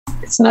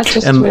 It's not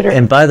just Twitter.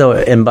 And by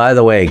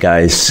the way,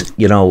 guys,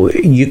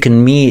 you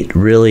can meet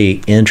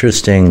really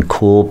interesting,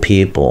 cool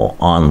people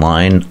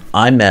online.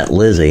 I met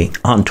Lizzie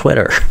on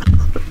Twitter.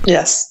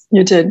 Yes,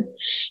 you did.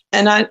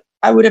 And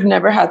I would have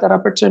never had that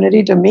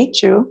opportunity to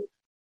meet you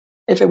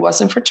if it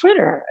wasn't for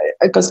Twitter,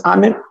 because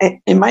I'm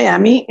in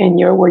Miami and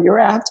you're where you're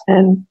at.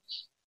 And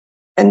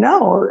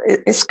no,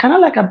 it's kind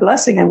of like a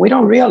blessing, and we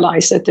don't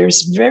realize that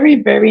there's very,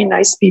 very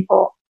nice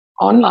people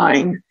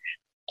online.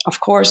 Of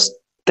course,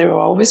 there will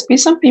always be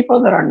some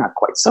people that are not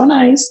quite so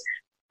nice,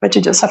 but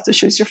you just have to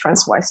choose your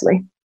friends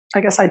wisely.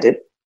 I guess I did.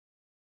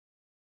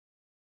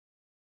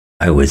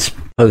 I was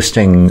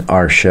posting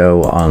our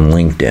show on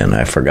LinkedIn.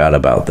 I forgot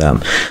about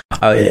them.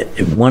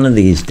 One of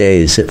these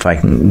days, if I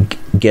can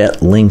get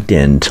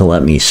LinkedIn to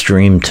let me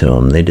stream to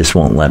them, they just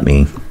won't let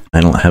me.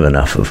 I don't have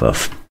enough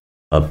of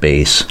a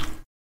base.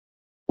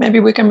 Maybe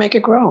we can make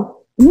it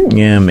grow.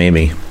 Yeah,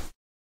 maybe.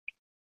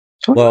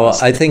 Well,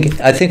 I think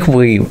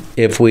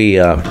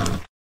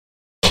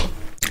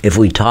if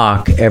we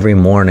talk every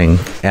morning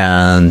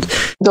and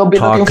they'll be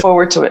looking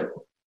forward to it.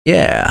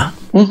 Yeah.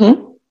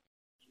 Mm-hmm.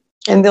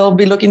 And they'll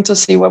be looking to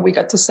see what we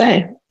got to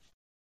say.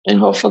 And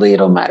hopefully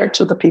it'll matter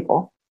to the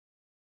people.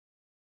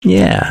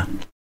 Yeah.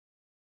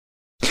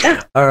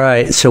 All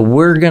right. So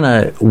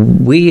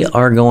we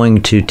are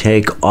going to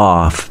take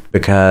off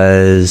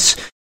because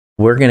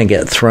we're going to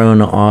get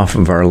thrown off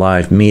of our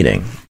live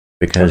meeting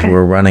because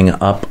we're running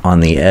up on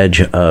the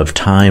edge of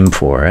time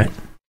for it.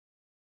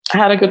 I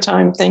had a good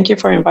time. Thank you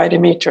for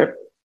inviting me, Trip.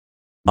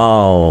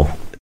 Oh,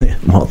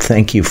 well,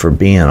 thank you for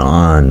being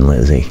on,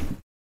 Lizzie.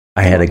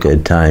 I had a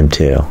good time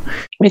too.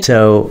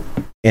 So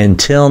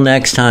until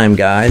next time,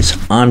 guys,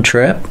 I'm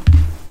Trip.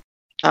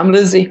 I'm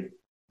Lizzie.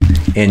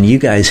 And you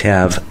guys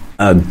have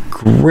a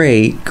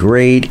great,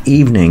 great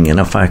evening. And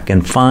if I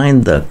can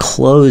find the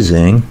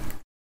closing,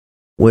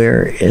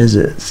 where is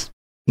it?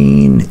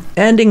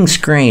 Ending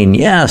screen.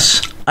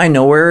 Yes, I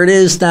know where it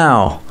is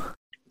now.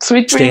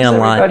 Sweet dreams,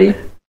 everybody.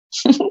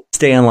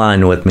 Stay in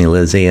line with me,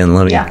 Lizzie, and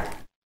let me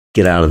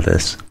get out of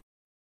this.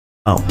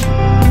 Oh.